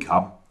royalty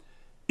income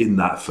in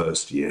that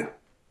first year.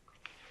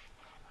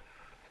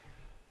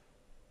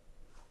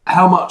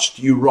 How much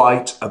do you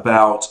write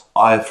about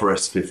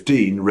IFRS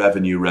 15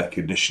 revenue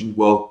recognition?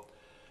 Well,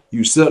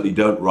 you certainly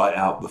don't write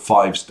out the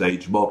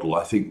 5-stage model.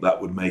 I think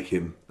that would make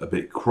him a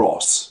bit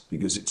cross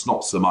because it's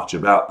not so much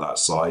about that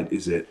side,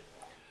 is it?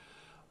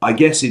 I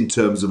guess in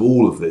terms of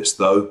all of this,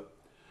 though,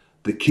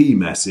 the key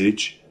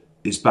message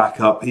is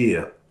back up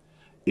here.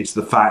 It's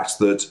the fact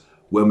that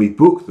when we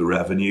book the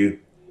revenue,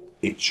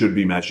 it should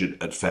be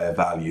measured at fair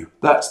value.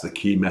 That's the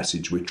key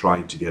message we're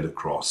trying to get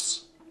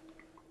across.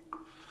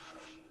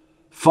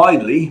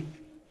 Finally,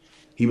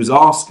 he was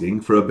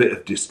asking for a bit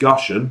of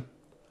discussion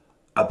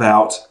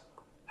about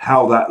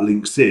how that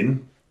links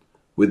in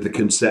with the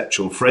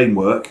conceptual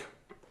framework.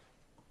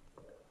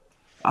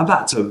 And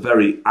that's a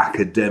very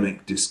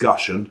academic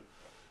discussion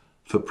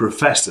for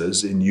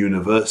professors in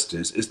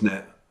universities, isn't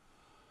it?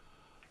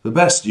 The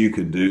best you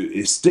can do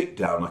is stick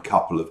down a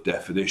couple of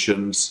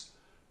definitions,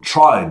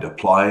 try and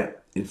apply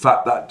it. In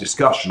fact, that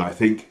discussion, I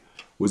think,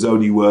 was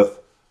only worth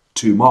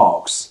 2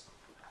 marks.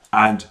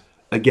 And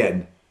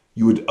again,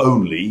 you would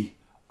only,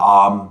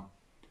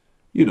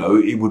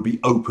 it would be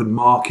open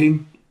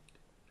marking.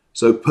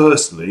 So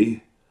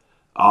personally,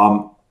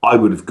 I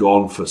would have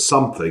gone for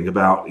something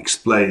about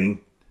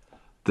explaining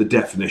the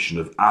definition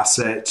of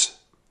asset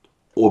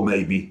or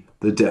maybe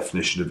the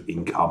definition of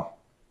income.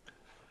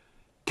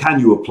 Can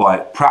you apply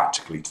it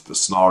practically to the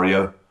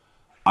scenario?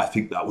 I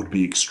think that would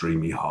be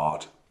extremely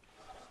hard.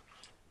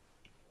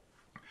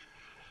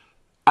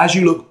 As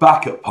you look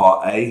back at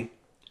part A,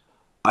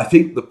 I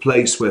think the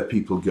place where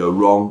people go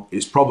wrong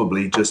is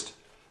probably just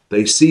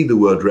they see the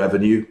word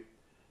revenue,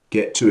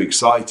 get too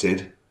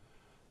excited,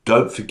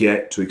 don't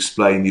forget to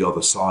explain the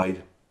other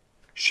side.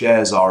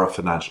 Shares are a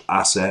financial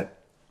asset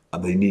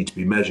and they need to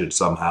be measured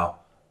somehow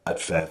at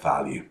fair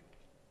value.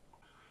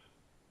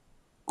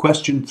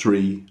 Question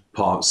 3,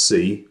 part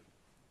C,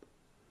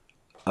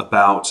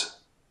 about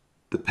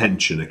the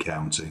pension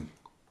accounting.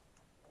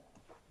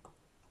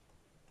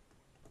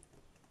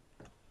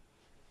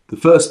 The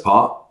first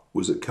part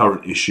was a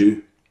current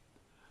issue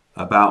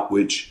about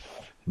which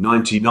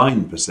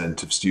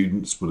 99% of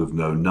students would have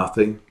known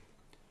nothing.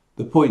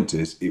 The point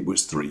is it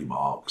was 3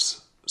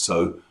 marks,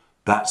 so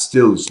that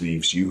still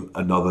leaves you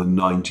another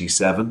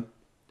 97.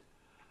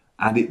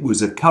 And it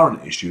was a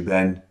current issue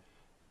then.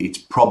 It's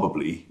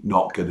probably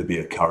not going to be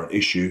a current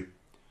issue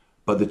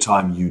by the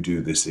time you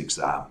do this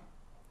exam.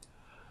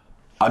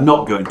 I'm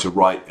not going to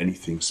write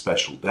anything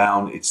special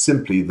down. It's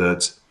simply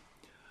that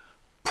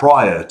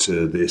prior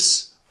to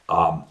this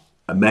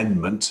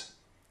amendment,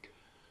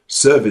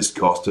 service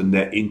cost and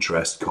net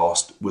interest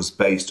cost was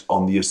based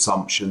on the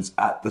assumptions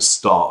at the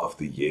start of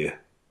the year.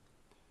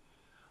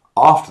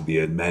 After the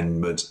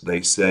amendment,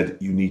 they said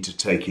you need to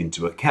take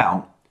into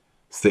account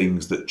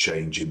things that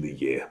change in the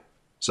year.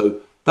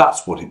 So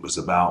that's what it was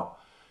about.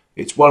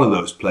 It's one of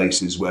those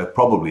places where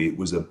probably it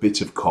was a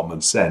bit of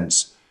common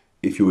sense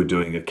if you were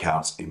doing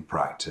accounts in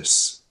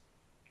practice.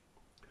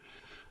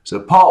 So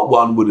part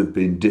 1 would have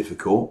been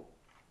difficult,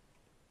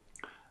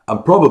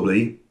 and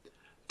probably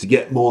to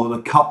get more than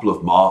a couple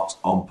of marks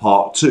on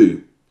part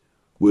 2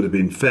 would have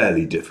been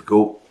fairly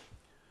difficult.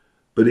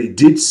 But it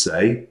did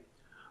say,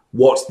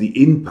 what's the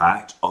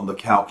impact on the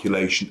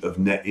calculation of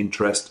net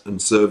interest and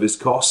service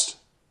cost?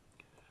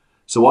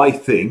 So I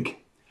think,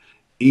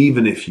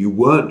 even if you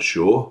weren't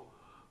sure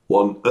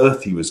what on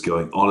earth he was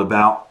going on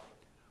about,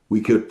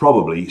 we could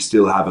probably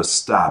still have a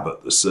stab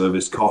at the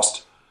service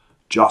cost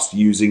just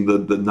using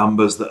the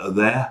numbers that are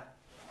there.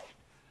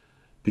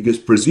 Because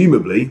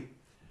presumably,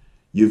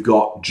 you've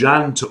got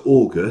Jan to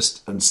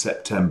August and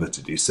September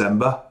to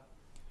December.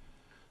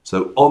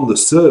 So on the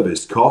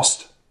service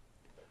cost,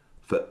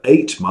 for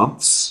 8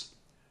 months,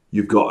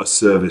 you've got a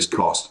service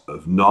cost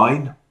of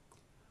 9.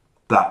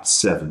 That's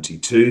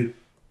 72.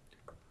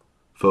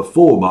 For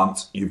 4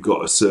 months, you've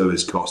got a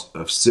service cost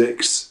of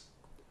 6.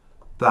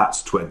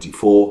 That's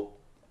 24.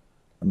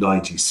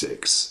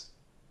 96.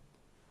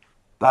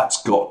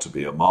 That's got to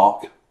be a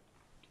mark.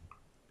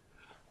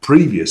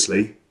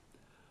 Previously,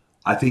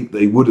 I think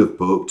they would have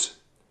booked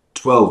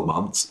 12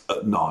 months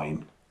at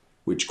 9,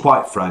 which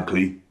quite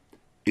frankly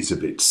is a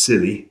bit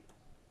silly.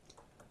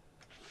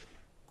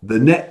 The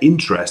net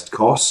interest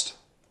cost,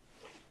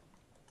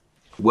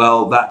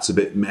 well, that's a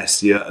bit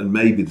messier, and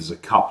maybe there's a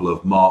couple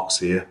of marks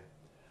here.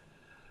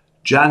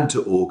 Jan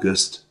to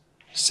August,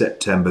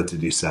 September to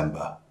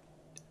December.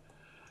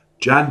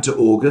 Jan to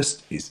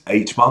August is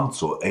 8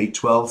 months or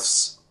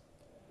 8/12.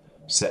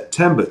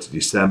 September to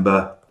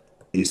December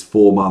is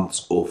 4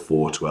 months or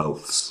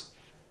 4/12.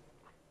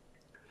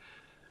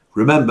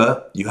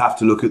 Remember, you have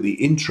to look at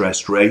the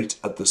interest rate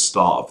at the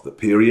start of the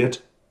period.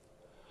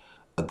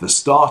 At the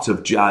start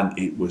of Jan,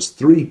 it was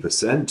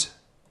 3%.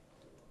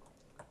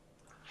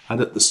 And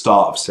at the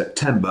start of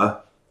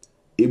September,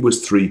 it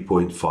was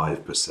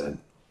 3.5%.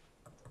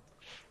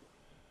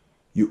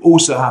 You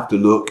also have to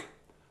look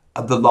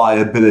at the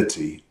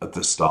liability at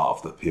the start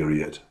of the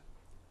period.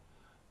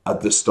 At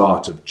the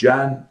start of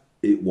Jan,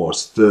 it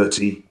was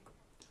 30.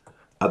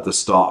 At the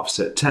start of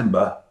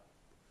September,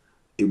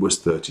 it was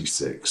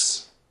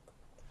 36.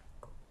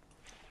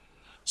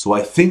 So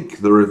I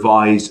think the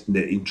revised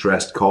net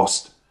interest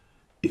cost,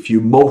 if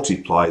you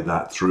multiply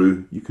that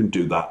through, you can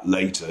do that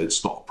later,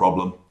 it's not a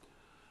problem.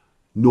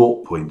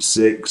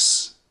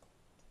 0.6,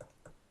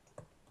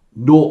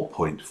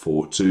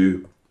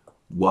 0.42,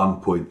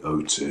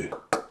 1.02.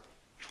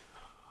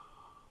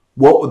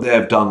 What would they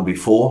have done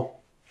before?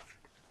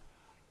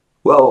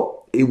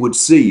 Well, it would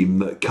seem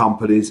that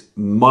companies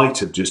might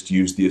have just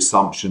used the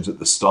assumptions at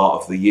the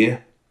start of the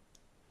year.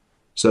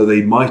 So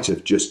they might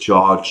have just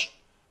charged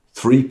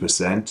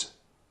 3%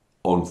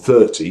 on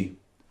 30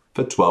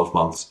 for 12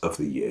 months of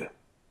the year.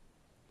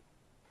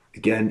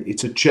 Again,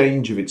 it's a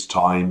change of its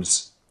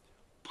times.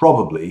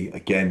 Probably,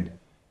 again,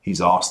 he's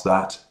asked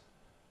that.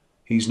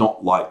 He's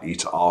not likely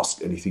to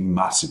ask anything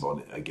massive on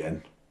it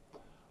again,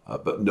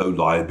 but no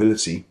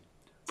liability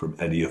from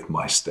any of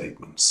my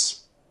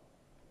statements.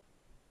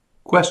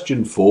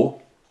 Question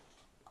 4.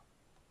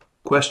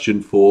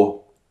 Question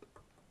 4,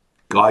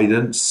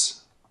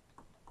 guidance.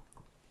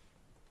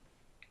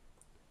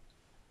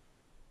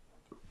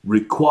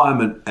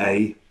 Requirement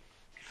A,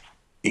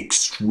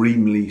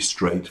 extremely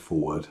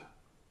straightforward.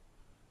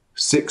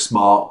 6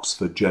 marks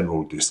for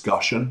general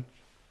discussion,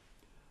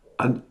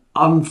 and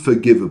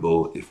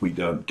unforgivable if we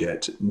don't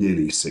get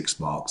nearly 6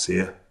 marks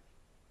here.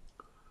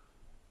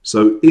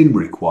 So in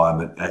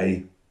requirement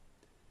A,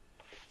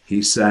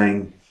 he's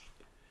saying,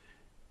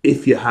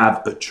 if you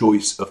have a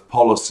choice of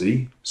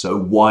policy, so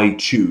why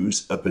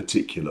choose a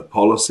particular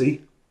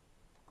policy?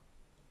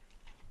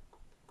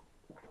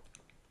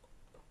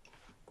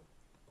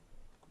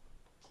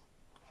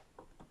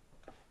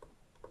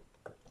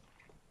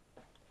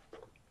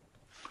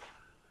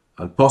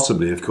 And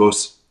possibly, of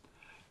course,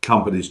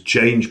 companies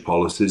change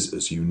policies,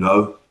 as you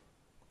know.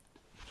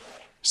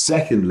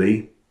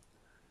 Secondly,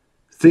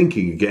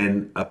 thinking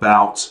again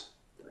about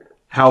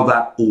how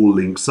that all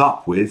links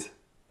up with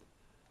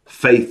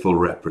faithful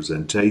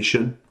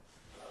representation.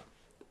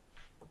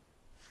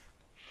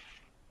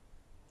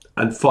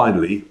 And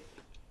finally,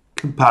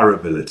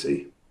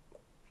 comparability.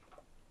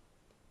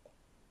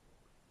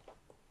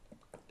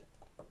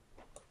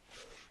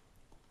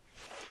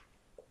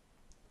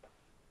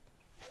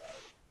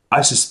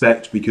 I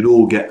suspect we could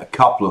all get a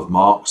couple of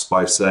marks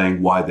by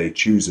saying why they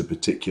choose a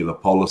particular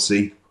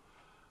policy.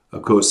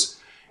 Of course,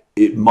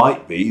 it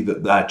might be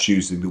that they're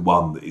choosing the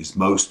one that is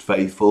most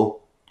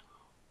faithful,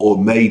 or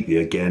maybe,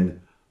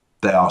 again,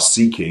 they are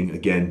seeking,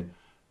 again,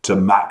 to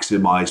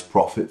maximize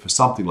profit for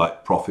something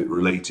like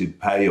profit-related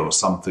pay or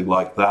something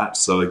like that.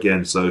 So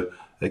again,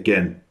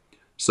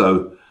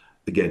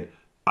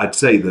 I'd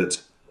say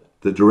that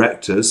the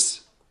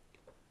directors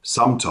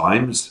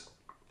sometimes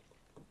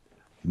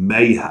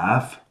may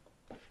have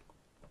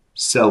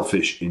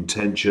selfish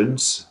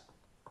intentions.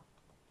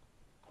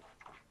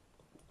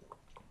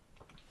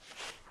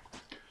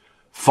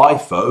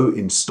 FIFO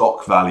in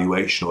stock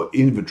valuation or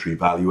inventory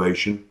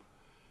valuation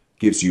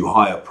gives you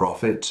higher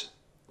profit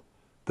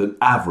than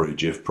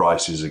average if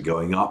prices are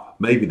going up.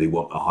 Maybe they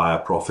want a higher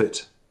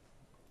profit.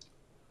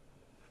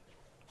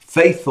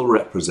 Faithful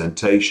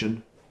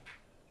representation,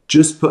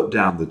 just put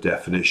down the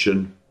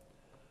definition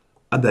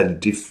and then,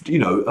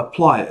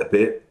 apply it a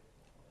bit.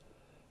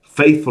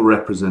 Faithful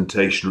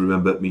representation,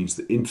 remember, it means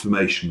that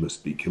information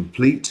must be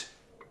complete,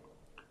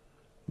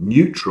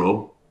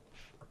 neutral,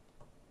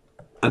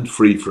 and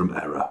free from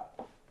error.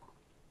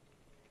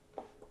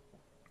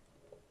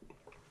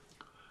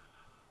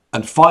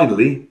 And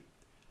finally,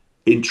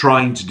 in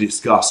trying to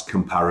discuss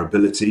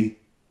comparability,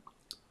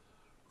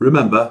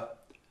 remember,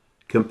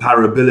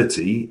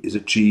 comparability is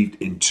achieved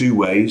in two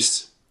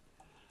ways.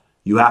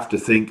 You have to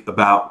think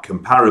about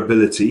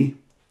comparability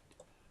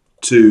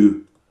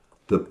to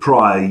the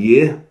prior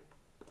year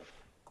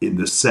in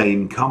the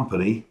same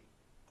company.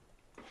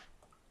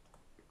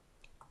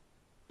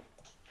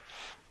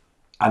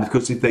 And of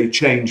course, if they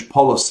change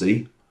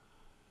policy,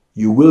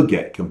 you will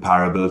get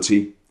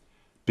comparability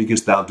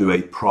because they'll do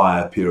a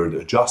prior period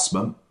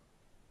adjustment.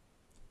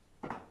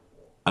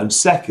 And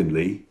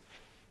secondly,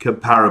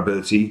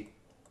 comparability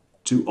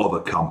to other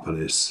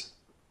companies.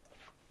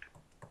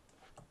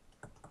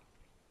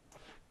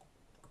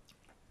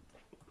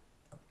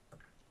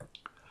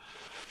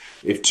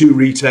 If two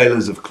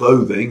retailers of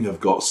clothing have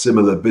got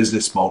similar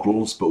business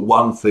models, but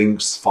one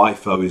thinks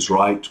FIFO is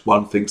right,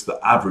 one thinks the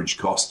average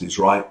cost is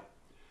right,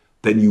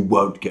 then you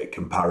won't get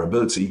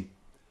comparability.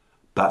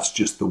 That's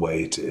just the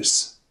way it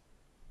is.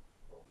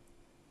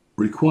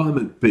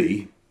 Requirement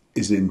B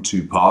is in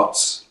two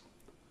parts.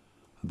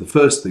 The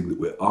first thing that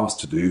we're asked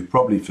to do,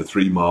 probably for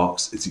 3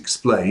 marks, is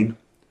explain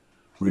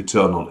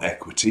return on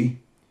equity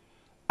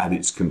and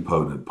its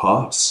component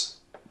parts.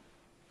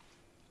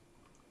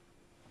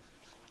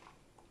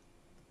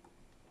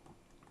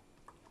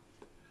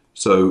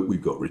 So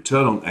we've got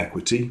return on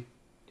equity.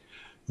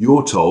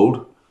 You're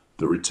told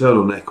that return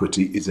on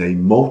equity is a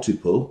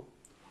multiple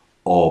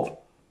of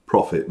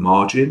profit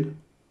margin,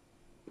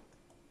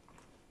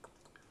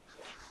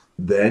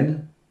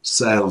 then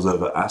sales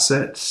over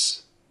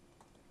assets,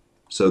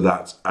 so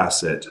that's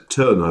asset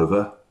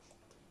turnover,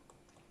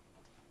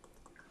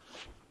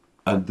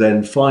 and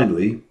then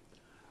finally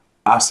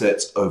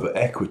assets over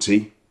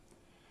equity.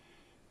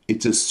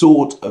 It's a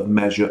sort of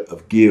measure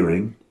of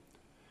gearing.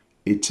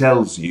 It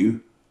tells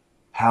you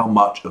how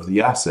much of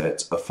the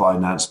assets are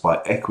financed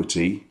by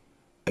equity,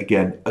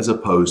 again, as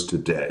opposed to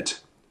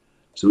debt.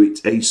 So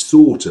it's a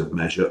sort of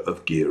measure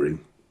of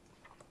gearing.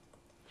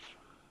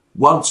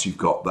 Once you've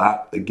got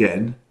that,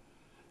 again,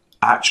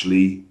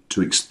 actually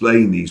to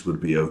explain these would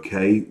be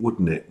okay,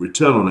 wouldn't it?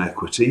 Return on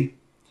equity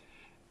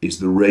is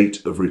the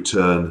rate of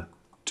return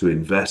to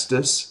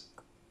investors.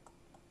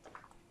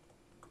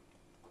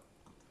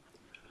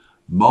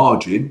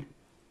 Margin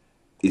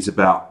is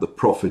about the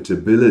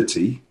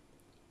profitability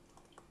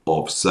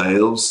of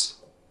sales.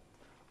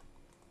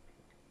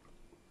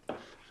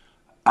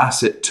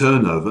 Asset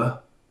turnover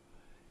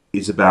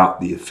is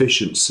about the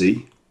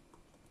efficiency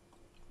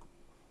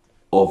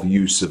of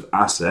use of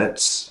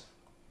assets.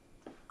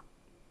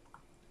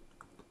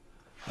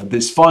 And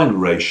this final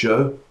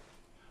ratio,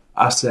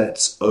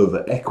 assets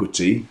over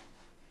equity,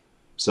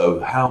 so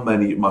how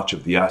much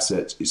of the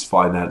assets is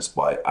financed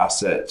by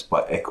assets,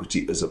 by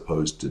equity as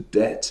opposed to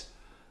debt.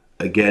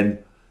 Again,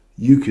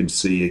 you can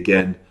see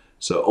again,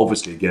 so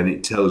obviously again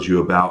it tells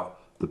you about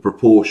the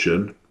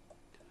proportion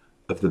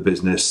of the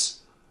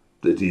business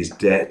that is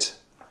debt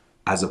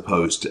as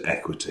opposed to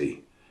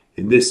equity.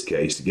 In this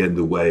case, again,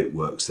 the way it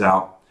works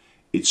out,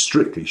 it's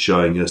strictly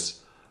showing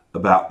us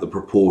about the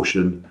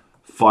proportion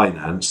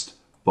financed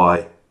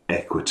by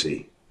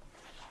equity.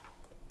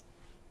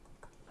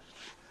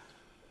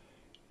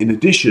 In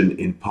addition,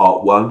 in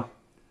part 1,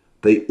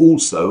 they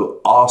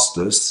also asked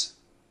us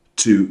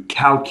to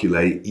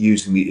calculate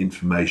using the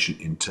information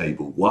in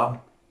table 1.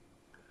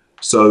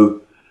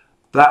 So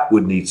that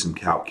would need some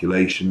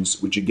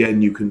calculations, which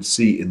again you can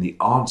see in the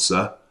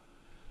answer.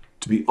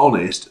 To be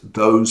honest,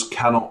 those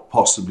cannot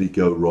possibly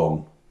go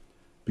wrong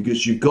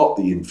because you've got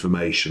the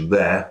information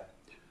there.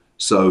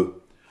 So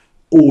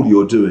all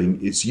you're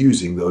doing is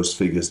using those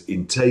figures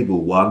in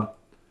table 1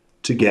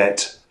 to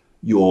get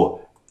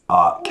your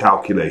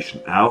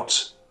calculation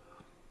out.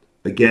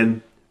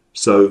 Again,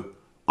 so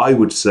I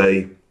would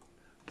say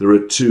there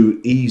are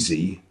 2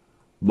 easy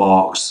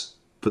marks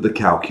for the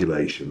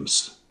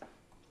calculations.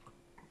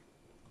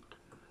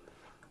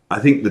 I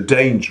think the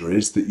danger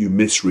is that you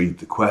misread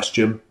the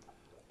question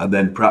and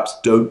then perhaps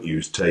don't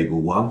use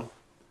table 1,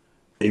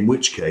 in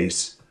which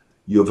case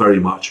you'll very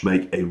much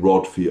make a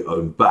rod for your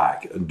own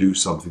back and do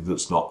something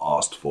that's not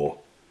asked for.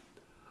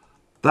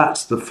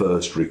 That's the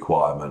first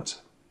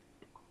requirement.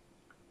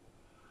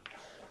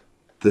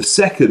 The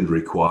second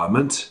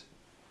requirement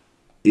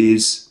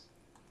is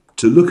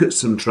to look at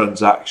some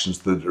transactions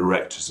the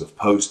directors have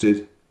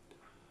posted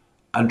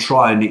and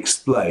try and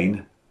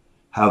explain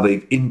how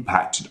they've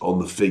impacted on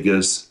the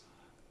figures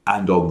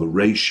and on the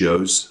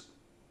ratios.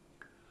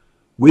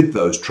 With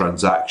those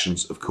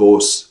transactions, of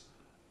course,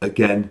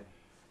 again,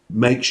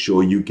 make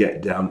sure you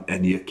get down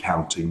any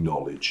accounting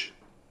knowledge.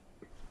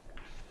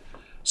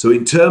 So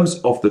in terms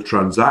of the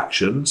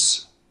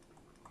transactions,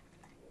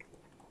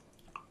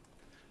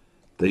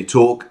 they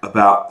talk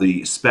about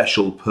the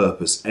special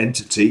purpose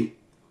entity.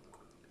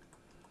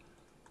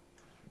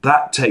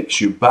 That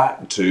takes you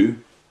back to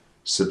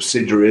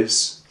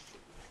subsidiaries.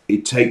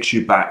 It takes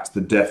you back to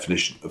the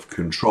definition of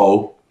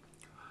control.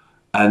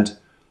 And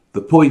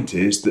the point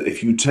is that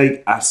if you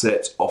take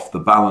assets off the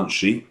balance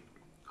sheet,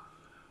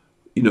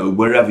 you know,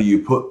 wherever you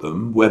put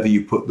them, whether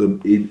you put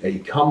them in a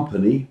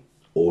company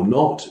or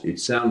not, it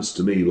sounds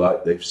to me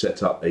like they've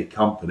set up a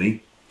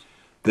company,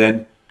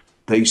 then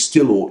they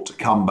still ought to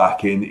come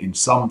back in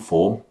some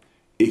form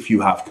if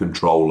you have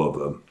control of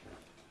them.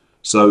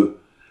 So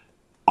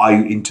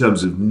in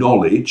terms of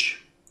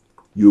knowledge,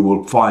 you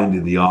will find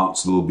in the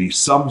answer there will be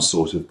some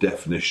sort of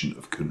definition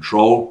of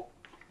control.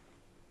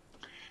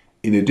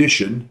 In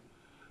addition,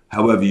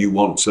 however you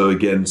want, so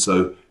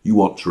you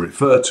want to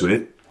refer to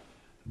it,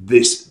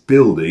 this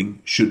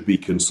building should be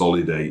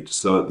consolidated.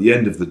 So at the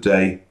end of the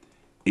day,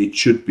 it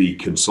should be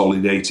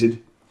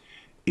consolidated.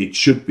 It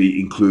should be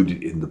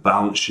included in the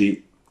balance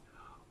sheet.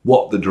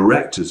 What the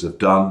directors have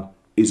done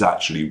is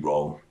actually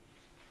wrong.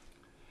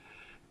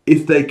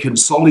 If they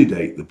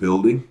consolidate the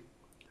building,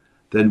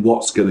 then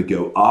what's going to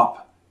go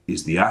up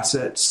is the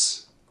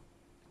assets.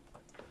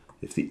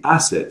 If the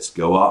assets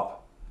go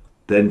up,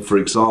 then, for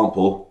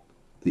example,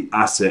 the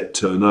asset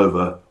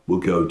turnover will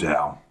go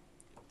down.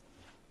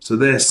 So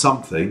there's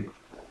something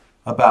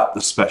about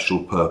the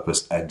special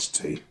purpose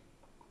entity.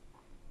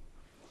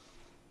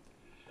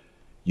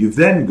 You've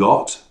then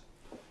got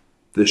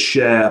the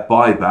share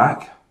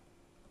buyback.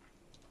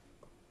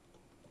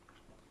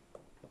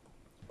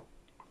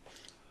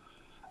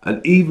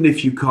 And even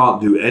if you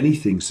can't do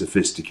anything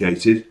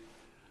sophisticated,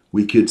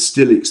 we could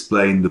still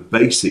explain the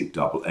basic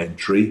double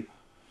entry.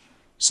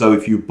 So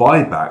if you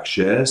buy back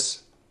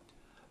shares,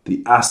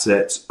 the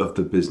assets of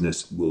the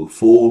business will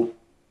fall.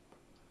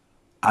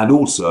 And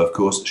also, of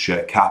course,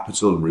 share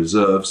capital and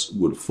reserves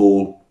would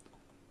fall.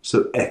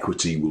 So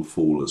equity will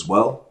fall as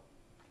well.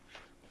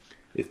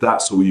 If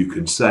that's all you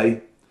can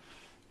say,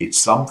 it's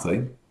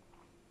something.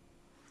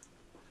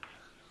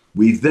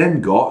 We've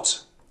then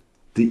got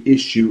the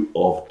issue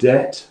of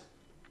debt.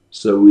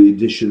 So in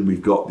addition,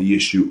 we've got the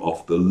issue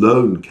of the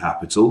loan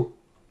capital.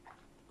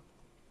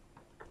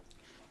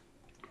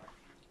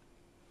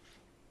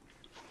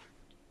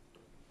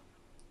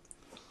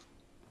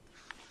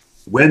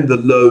 When the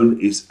loan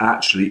is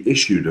actually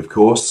issued, of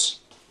course,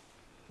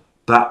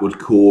 that would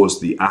cause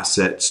the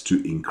assets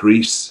to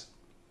increase.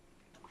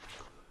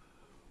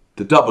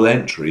 The double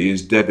entry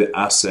is debit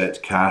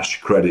asset, cash,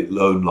 credit,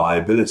 loan,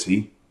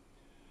 liability.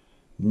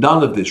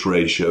 None of this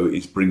ratio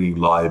is bringing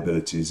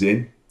liabilities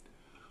in.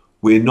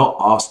 We're not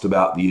asked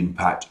about the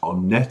impact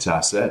on net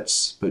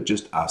assets, but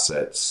just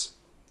assets.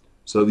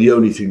 So the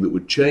only thing that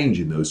would change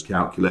in those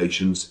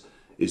calculations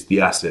is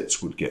the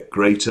assets would get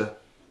greater.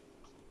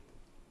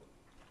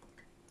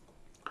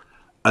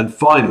 And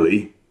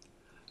finally,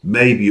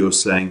 maybe you're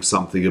saying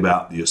something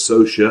about the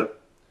associate.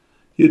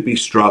 You'd be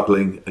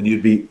struggling and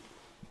you'd be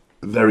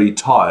very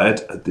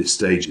tired at this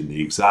stage in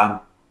the exam.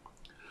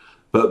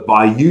 But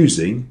by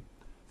using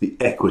the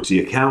equity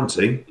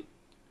accounting,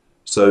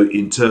 so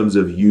in terms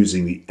of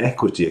using the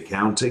equity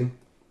accounting,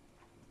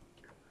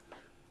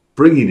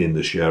 bringing in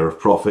the share of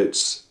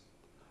profits,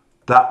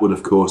 that would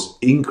of course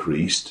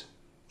increase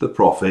the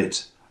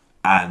profit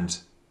and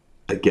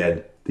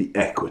again the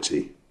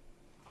equity.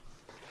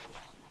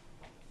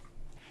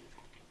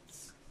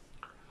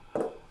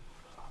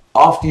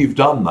 After you've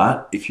done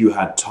that, if you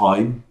had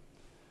time,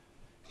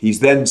 he's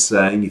then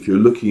saying, if you're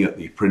looking at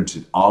the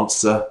printed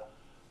answer,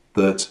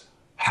 that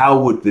how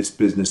would this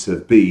business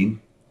have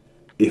been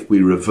if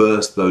we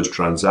reversed those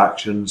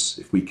transactions,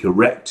 if we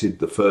corrected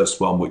the first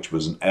one, which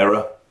was an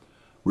error,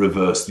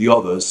 reversed the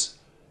others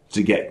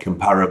to get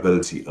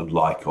comparability and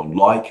like on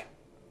like,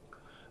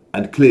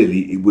 and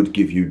clearly it would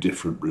give you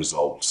different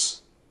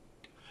results.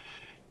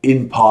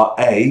 In part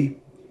A,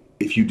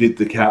 if you did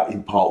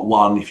in part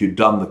 1, if you'd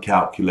done the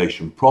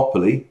calculation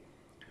properly,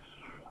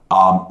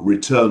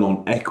 return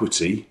on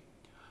equity,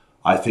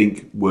 I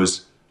think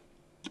was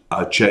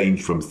a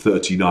change from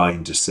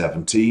 39 to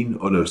 17,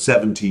 or no,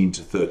 17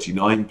 to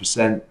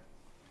 39%.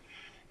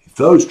 If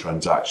those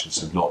transactions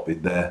had not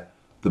been there,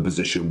 the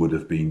position would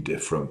have been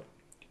different.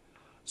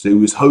 So he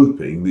was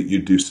hoping that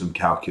you'd do some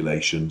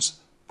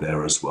calculations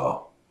there as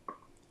well.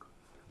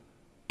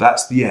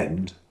 That's the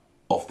end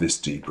of this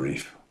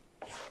debrief.